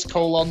Lost Boys: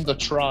 The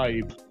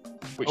Tribe,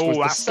 which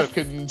was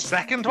the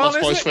second one,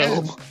 Lost Boys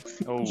film.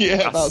 Oh,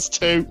 yeah, that's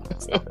two.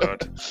 That's not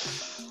good.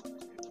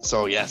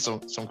 So yeah,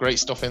 some great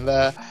stuff in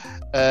there.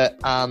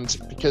 And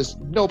because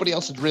nobody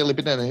else had really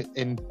been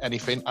in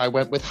anything, I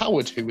went with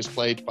Howard, who was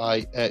played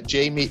by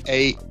Jamie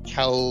A.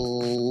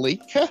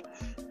 Kalika.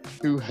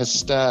 who has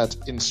starred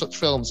in such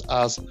films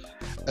as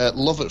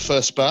Love at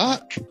First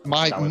Spark,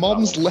 My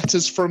Mom's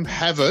Letters from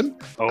Heaven.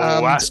 Oh,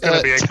 that's going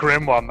to be a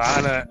grim one, that,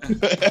 isn't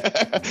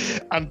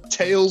it? And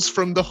Tales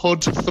from the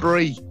Hood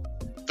 3.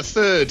 The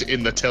third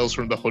in the Tales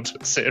from the Hood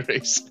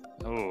series.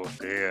 Oh,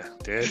 dear.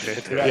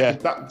 Yeah.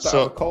 That have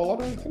a call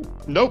on anything?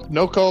 Nope,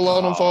 no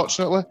colon,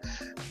 unfortunately.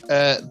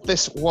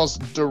 This was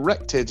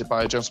directed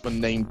by a gentleman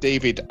named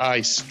David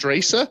I.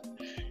 Stracer,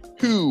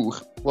 who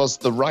was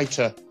the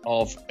writer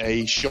of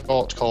a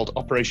short called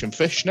Operation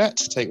Fishnet.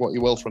 Take what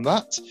you will from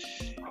that.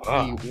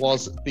 He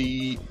was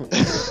the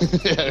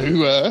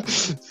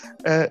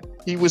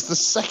he was the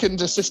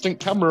second assistant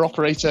camera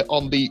operator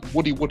on the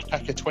Woody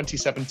Woodpecker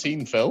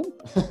 2017 film.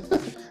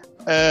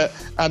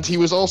 And he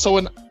was also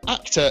an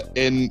actor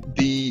in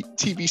the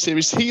TV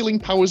series Healing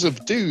Powers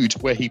of Dude,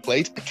 where he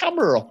played a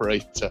camera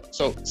operator.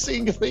 So,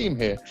 seeing a theme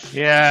here.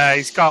 Yeah,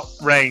 he's got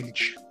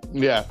range.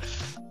 Yeah,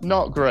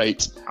 not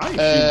great. I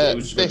assumed it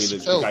was just going to be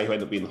the guy who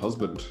ended up being the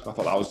husband. I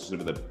thought that was just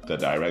going to be the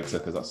director,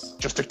 because that's...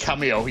 Just a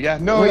cameo, yeah.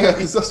 No, yeah.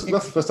 That's the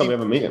first time we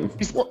ever meet him.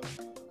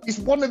 He's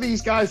one of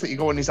these guys that you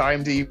go on his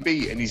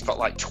IMDb and he's got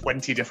like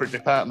 20 different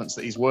departments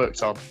that he's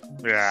worked on.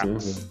 Yeah.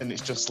 And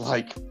it's just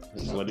like,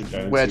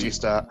 where do you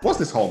start? What's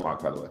this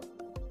Hallmark, by the way?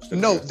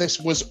 No,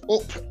 this was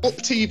Up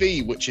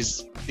TV, which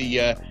is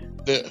the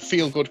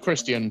Feel Good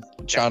Christian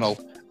channel.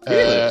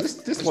 Really?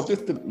 This one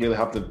didn't really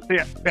have the...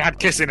 Yeah, they had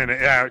kissing in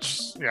it, yeah,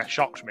 which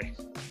shocked me.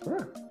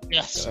 Yeah.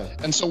 Yes.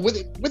 And so with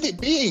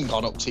it being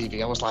on Up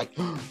TV, I was like...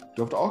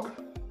 Dove.org?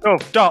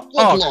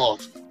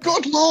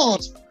 Good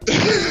Lord!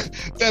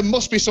 There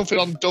must be something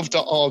on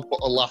Dove.org, but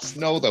alas,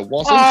 no, there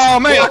wasn't. Oh,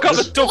 mate, I got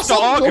the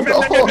Dove.org.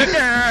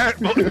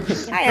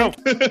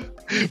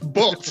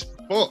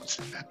 But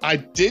I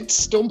did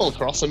stumble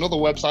across another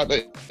website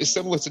that is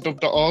similar to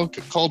Dove.org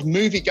called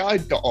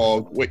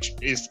MovieGuide.org, which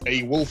is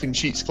a wolf in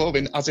sheep's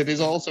clothing, as it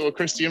is also a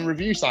Christian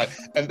review site.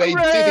 And they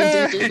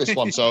did indeed do this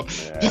one, so...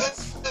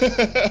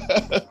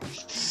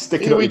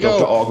 Here we go.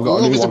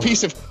 Love is a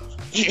piece of...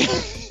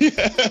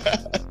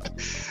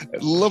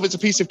 Love is a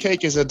Piece of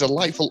Cake is a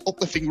delightful,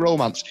 uplifting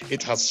romance.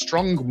 It has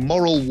strong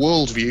moral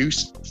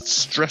worldviews,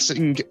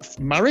 stressing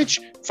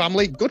marriage,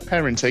 family, good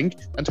parenting,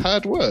 and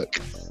hard work.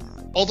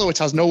 Although it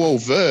has no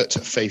overt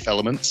faith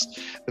elements,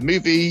 the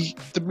movie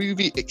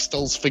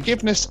extols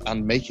forgiveness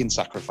and making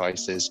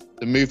sacrifices.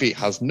 The movie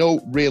has no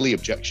really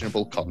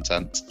objectionable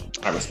content.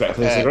 I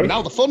respectfully disagree.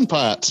 Now the fun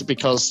part,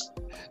 because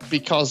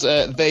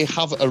they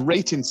have a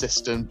rating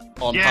system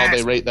on how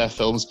they rate their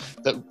films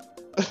that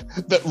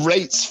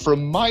rates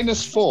from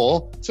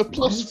 -4 to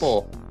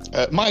 +4.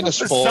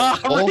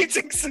 -4.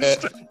 Rating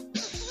system.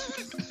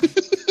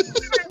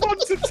 1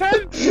 to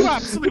 10, you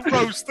absolute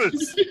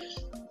roasters.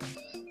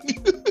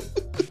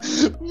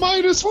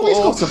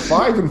 -4 to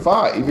 5 and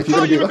 5. If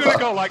you're going to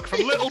go like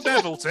from Little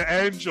Devil to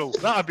Angel,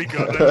 that'd be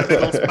good.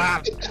 Little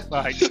man,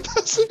 like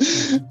it's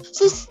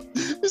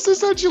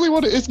essentially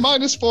what it is.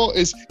 -4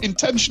 is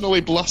intentionally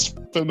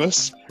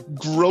blasphemous,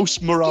 gross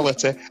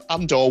morality,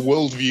 and/or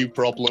worldview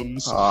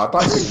problems. I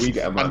don't think we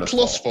get a and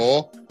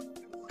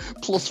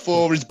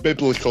 +4 is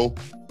biblical.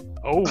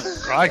 Oh,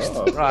 Christ.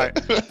 Right.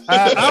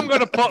 I'm going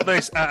to put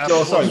this at a...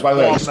 Oh, sorry, by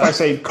the way, just by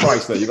saying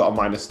Christ, though, you got a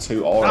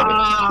 -2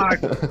 already.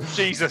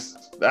 Jesus.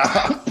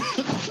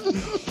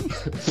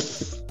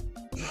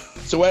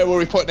 So where were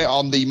we putting it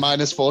on the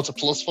 -4 to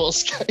 +4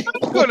 scale?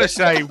 I'm going to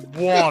say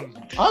 1.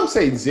 I'm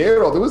saying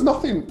 0. There was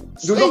nothing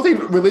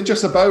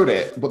religious about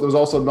it, but there was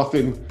also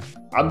nothing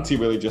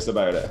anti-religious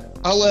about it.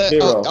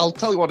 I'll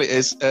tell you what it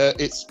is.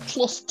 It's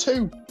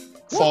 +2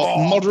 for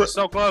moderate.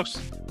 So close.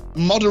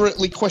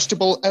 Moderately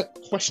questionable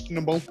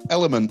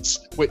elements,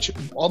 which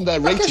on their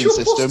rating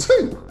system.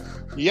 +2?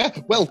 Yeah,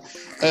 well,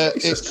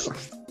 it's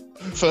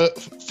for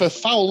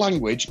foul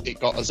language, it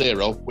got a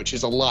 0, which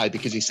is a lie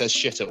because he says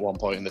shit at one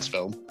point in this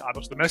film. I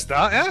must have missed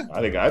that, yeah.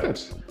 I think I did.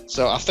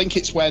 So I think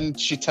it's when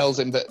she tells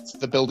him that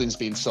the building's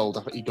being sold.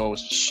 He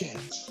goes, shit.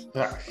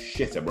 Ah,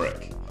 shit a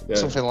brick. Yeah.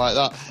 Something like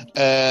that.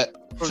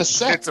 For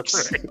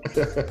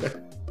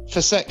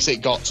sex,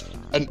 it got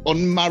an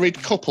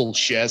unmarried couple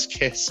shares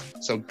kiss.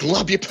 So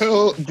grab your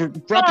pearls,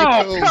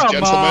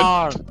 gentlemen.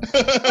 On.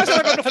 Was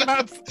there nothing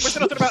about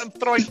them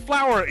throwing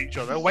flour at each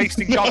other,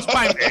 wasting God's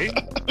bounty?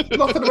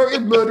 Nothing about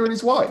him murdering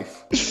his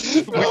wife.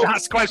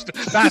 That's question.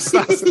 That's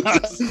not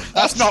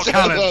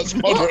canon. That's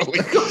moderately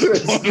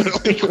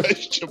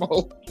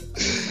questionable.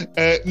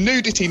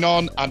 Nudity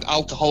none, and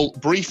alcohol.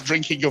 Brief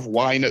drinking of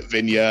wine at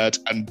Vineyard,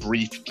 and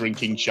brief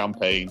drinking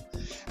champagne.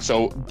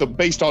 So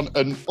based on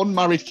an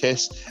unmarried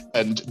kiss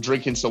and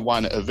drinking some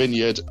wine at a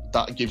vineyard,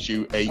 that gives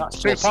you a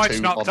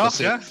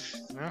 +2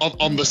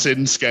 on the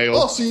sin scale.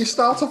 Oh, so you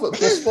start off at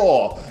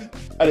 +4,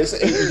 and you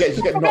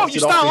get knocked off. You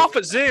start off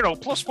at 0.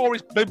 +4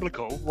 is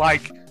biblical,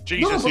 like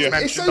Jesus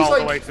mentioned all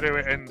the way through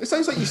it. And it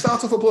sounds like you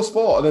start off at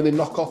 +4, and then they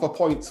knock off a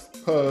point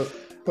per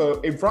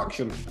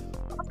infraction.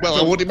 Well,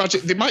 I would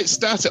imagine they might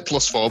start at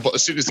 +4, but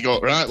as soon as they go,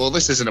 right, well,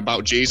 this isn't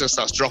about Jesus,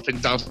 that's dropping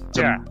down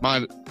to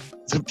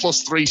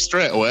 +3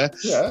 straight away.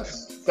 Yeah.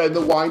 Then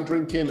the wine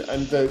drinking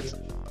and the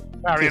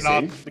carrying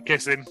on, the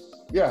kissing.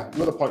 Yeah,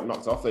 another point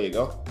knocked off. There you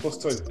go.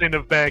 +2. Sin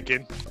of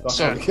baking. That's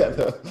how we get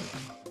there.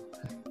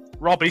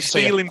 Robbie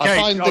stealing I cake.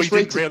 find Oh, this he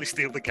didn't rating- really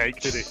steal the cake,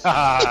 did he?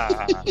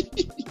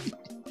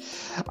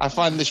 I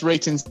find this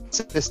rating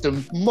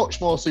system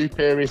much more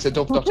superior to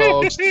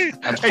Dove.org's, and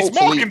It's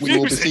more hopefully we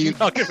will be confusing. seeing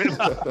I'll give it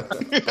that.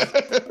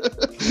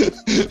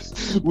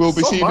 we'll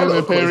be It's not seeing my an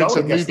little quiz, appearance I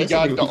of would guess this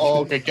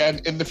movieguide.org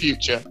again in the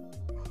future.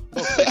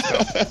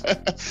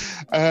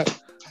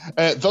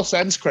 Thus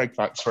ends Craig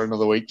Facts for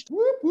another week.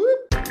 Whoop, whoop.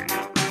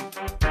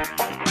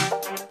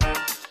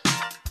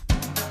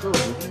 So,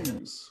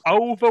 reviews.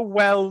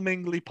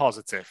 Overwhelmingly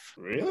positive.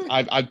 Really?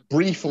 I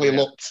briefly Yeah.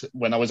 looked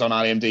when I was on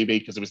IMDb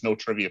because there was no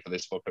trivia for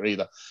this fucker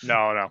either.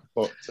 No.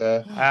 But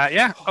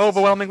Yeah,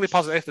 overwhelmingly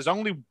positive. There's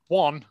only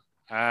one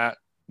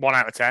 1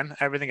 out of 10.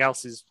 Everything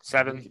else is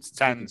 7s, You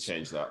can 10s.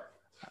 change that.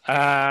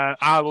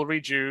 I will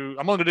read you.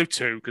 I'm only going to do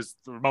 2 because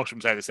most of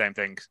them say the same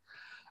things.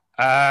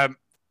 9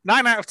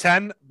 out of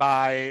 10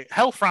 by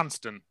Hell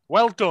Franston.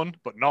 Well done,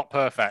 but not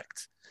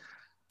perfect.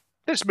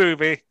 This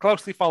movie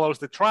closely follows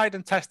the tried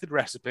and tested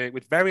recipe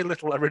with very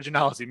little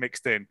originality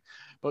mixed in,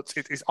 but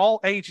it is all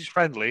ages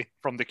friendly,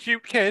 from the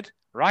cute kid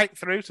right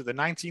through to the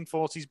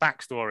 1940s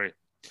backstory.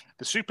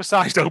 The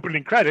supersized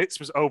opening credits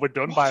was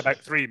overdone by about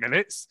 3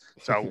 minutes.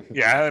 So,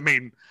 yeah, I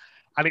mean,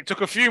 and it took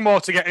a few more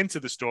to get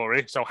into the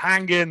story, so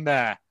hang in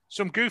there.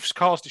 Some goofs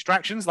caused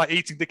distractions, like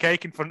eating the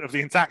cake in front of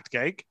the intact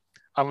cake,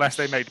 unless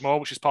they made more,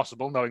 which is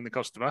possible, knowing the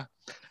customer.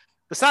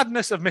 The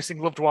sadness of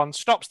missing loved ones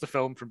stops the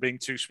film from being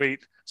too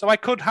sweet, so I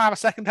could have a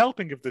second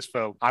helping of this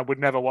film. I would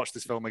never watch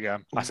this film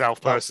again, myself,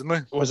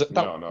 personally. was it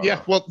that?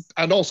 No. Well,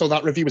 and also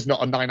that review was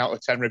not a 9 out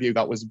of 10 review.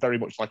 That was very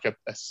much like a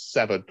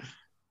 7.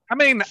 I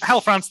mean,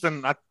 Hell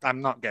Franston,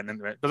 I'm not getting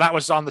into it, but that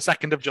was on the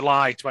 2nd of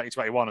July,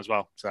 2021 as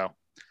well, so...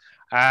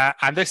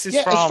 and this is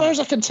from... As far as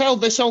I can tell,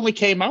 this only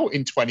came out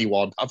in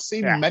 21. I've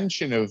seen Yeah.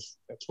 mention of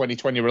a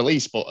 2020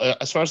 release, but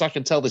as far as I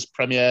can tell, this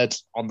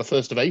premiered on the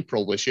 1st of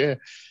April this year.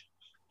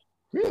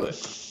 Really?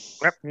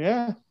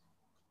 Yeah.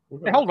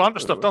 They hold on to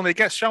stuff, don't they? It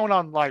gets shown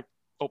on, like,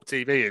 Up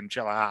TV and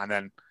shit like that, and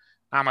then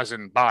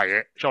Amazon buy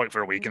it, show it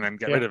for a week, and then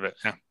get rid of it.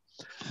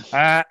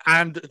 Yeah.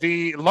 And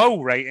the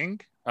low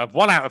rating of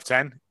 1 out of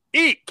 10,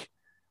 Eek,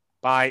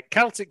 by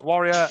Celtic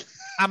Warrior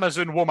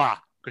Amazon Woman,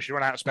 because she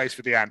ran out of space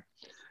for the N.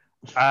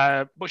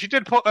 But she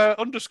did put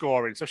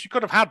underscore in, so she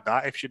could have had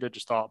that if she'd have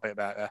just thought a bit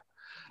better.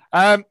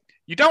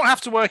 You don't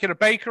have to work in a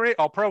bakery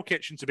or pro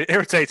kitchen to be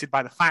irritated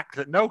by the fact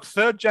that no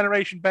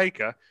third-generation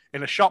baker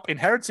in a shop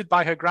inherited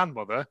by her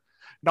grandmother,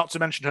 not to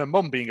mention her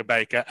mum being a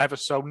baker, ever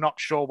so not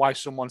sure why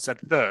someone said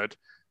third,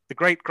 the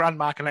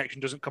great-grandma connection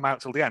doesn't come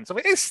out till the end. So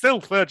it is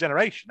still third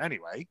generation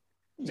anyway.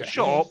 So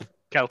shut up,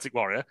 Celtic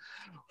Warrior.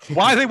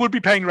 Why they would be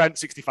paying rent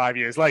 65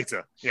 years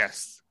later,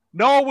 yes.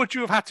 Nor would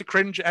you have had to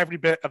cringe at every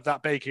bit of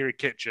that bakery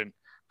kitchen.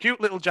 Cute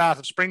little jars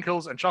of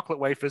sprinkles and chocolate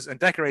wafers and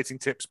decorating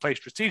tips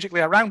placed strategically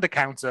around the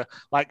counter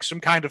like some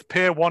kind of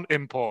Pier 1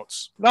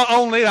 imports. Not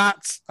only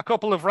that, a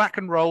couple of rack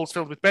and rolls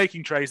filled with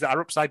baking trays that are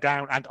upside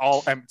down and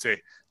all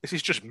empty. This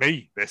is just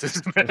me, this,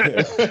 isn't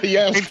it?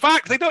 Yeah. In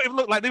fact, they don't even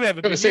look like they've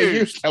ever been Say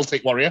you, used.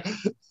 Celtic Warrior.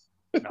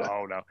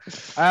 No.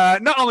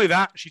 Not only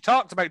that, she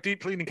talked about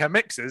deep cleaning her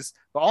mixers,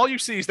 but all you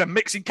see is them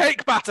mixing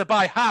cake batter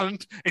by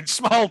hand in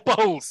small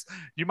bowls.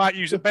 You might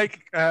use a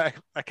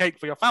cake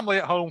for your family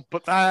at home,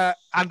 but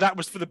and that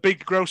was for the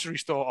big grocery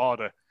store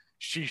order.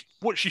 She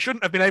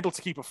shouldn't have been able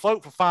to keep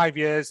afloat for 5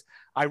 years.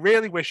 I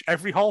really wish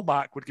every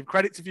Hallmark would give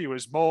credit to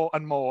viewers more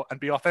and more and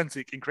be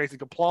authentic in creating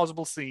a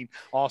plausible scene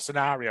or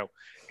scenario.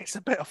 It's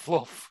a bit of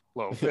fluff,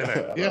 love, isn't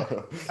it?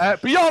 Yeah.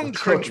 Beyond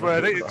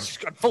cringeworthy, it's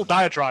got full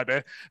diatribe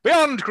here.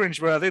 Beyond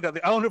cringeworthy that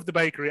the owner of the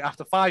bakery,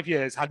 after 5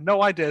 years, had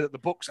no idea that the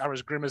books are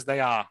as grim as they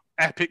are.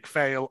 Epic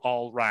fail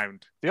all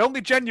round. The only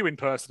genuine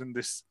person in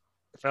this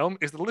film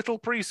is the little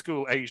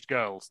preschool-aged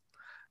girls.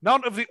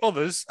 None of the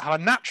others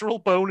have a natural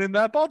bone in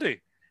their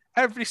body.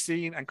 Every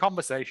scene and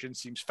conversation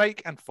seems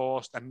fake and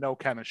forced and no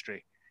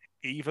chemistry,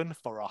 even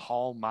for a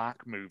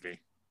Hallmark movie.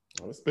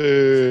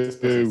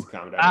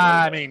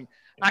 I mean,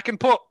 I can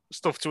put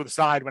stuff to the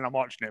side when I'm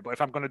watching it, but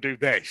if I'm going to do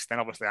this, then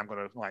obviously I'm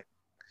going to, like,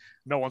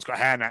 no one's got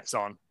hairnets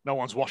on, no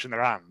one's washing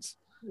their hands,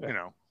 you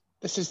know.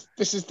 This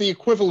is the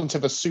equivalent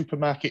of a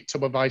supermarket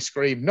tub of ice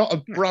cream, not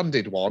a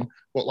branded one,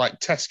 but like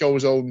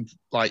Tesco's own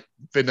like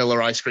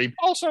vanilla ice cream.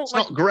 Also, it's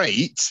like, not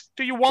great,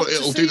 do you want but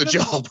it'll to do see the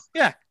them? job.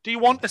 Yeah. Do you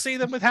want to see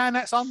them with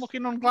hairnets on,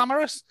 looking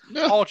unglamorous,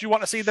 No. or do you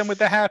want to see them with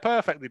their hair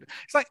perfectly?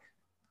 It's like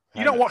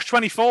you don't watch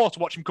 24 to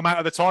watch him come out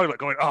of the toilet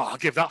going, "Oh, I'll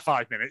give that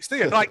 5 minutes." Do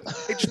you? Like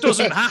it just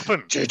doesn't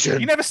happen.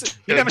 You never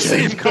see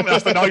him come.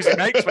 That's the noise he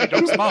makes when he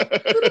dumps them on.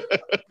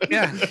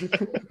 Yeah.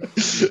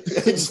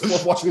 He's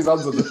just washing his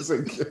hands under the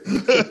sink,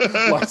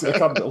 lighting a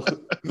candle.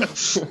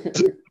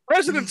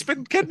 President's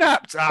been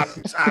kidnapped.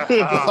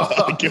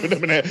 Give it a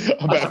minute.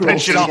 I better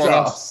Finish it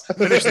cross off.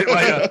 Finish it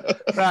later.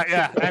 Right,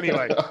 yeah.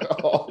 Anyway,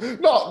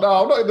 Not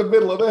now. Not in the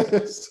middle of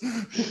this.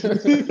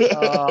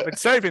 I've been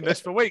saving this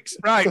for weeks.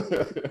 Right.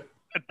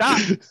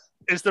 That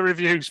is the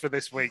reviews for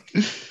this week.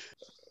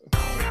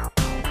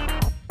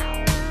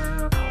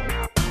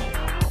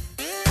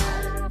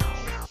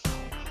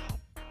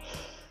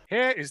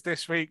 here is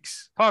this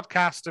week's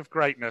podcast of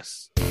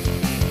greatness.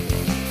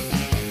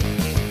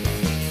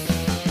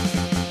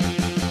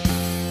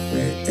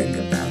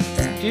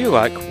 Do you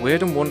like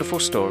weird and wonderful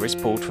stories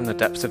pulled from the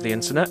depths of the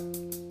internet?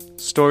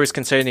 Stories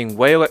containing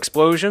whale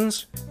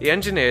explosions? The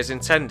engineers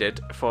intended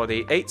for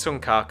the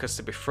 8-ton carcass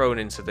to be thrown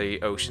into the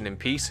ocean in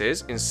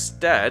pieces.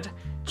 Instead,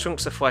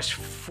 chunks of flesh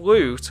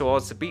flew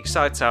towards the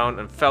beachside town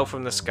and fell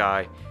from the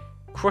sky,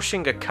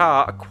 crushing a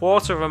car a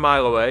quarter of a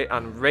mile away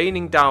and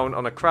raining down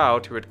on a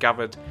crowd who had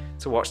gathered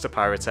to watch the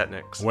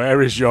pyrotechnics.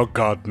 Where is your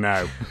god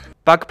now?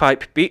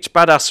 Bagpipe beach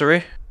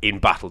badassery. In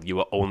battle, you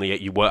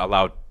weren't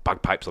allowed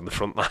bagpipes on the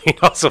front line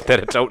or something.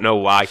 I don't know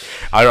why.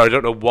 I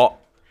don't know what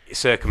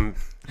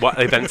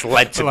events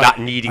led to that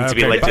needing to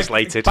be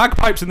legislated.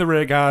 Bagpipes in the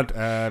rear guard,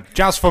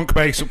 jazz funk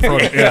bass up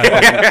front.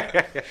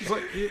 Yeah.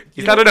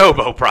 Is that an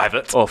oboe,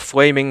 Private? Or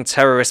flaming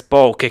terrorist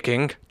ball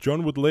kicking.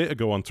 John would later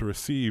go on to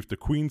receive the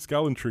Queen's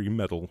Gallantry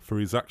Medal for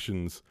his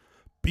actions,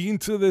 being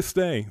to this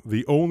day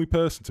the only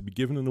person to be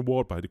given an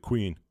award by the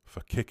Queen for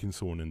kicking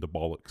someone in the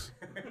bollocks.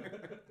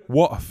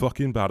 What a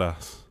fucking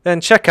badass.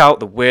 Then check out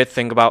the Weird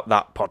Thing About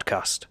That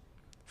podcast.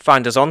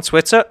 Find us on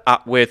Twitter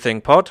at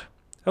WeirdThingPod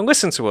and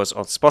listen to us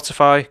on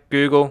Spotify,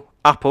 Google,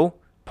 Apple,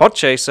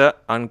 Podchaser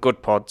and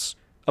Good Pods,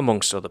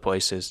 amongst other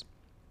places.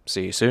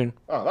 See you soon.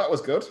 Oh, that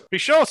was good. Be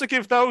sure to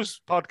give those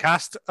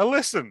podcasts a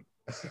listen.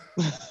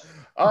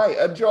 I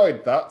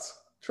enjoyed that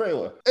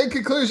trailer. In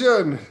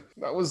conclusion,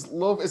 that was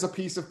Love is a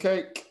Piece of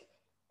Cake.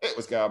 It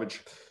was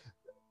garbage.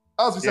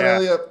 As we said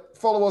earlier,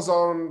 follow us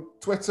on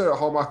Twitter at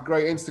Hallmark of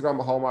Great, Instagram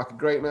at Hallmark of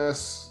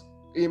Greatness,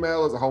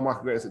 email us at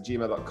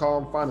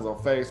hallmarkofgreatness@gmail.com, find us on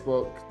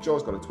Facebook.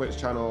 Joe's got a Twitch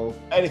channel.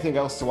 Anything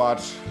else to add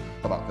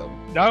for that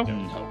film? No.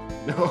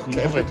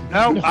 Okay.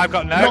 No, I've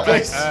got no.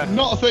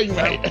 Not a thing,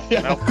 mate.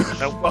 No.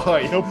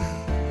 Bye. No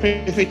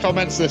pithy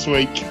comments this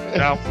week.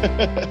 No.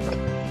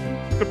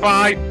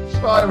 Goodbye.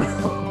 Bye,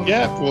 everyone.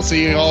 Yeah, we'll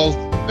see you all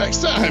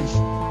next time.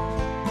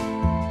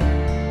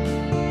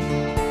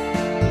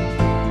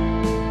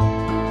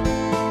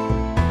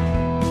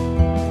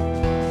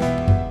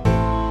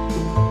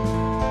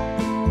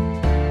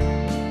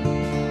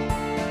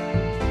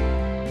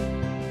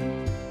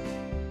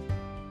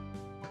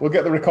 We'll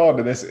get the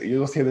recording of this.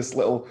 You'll just hear this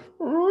little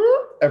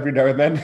every now and then.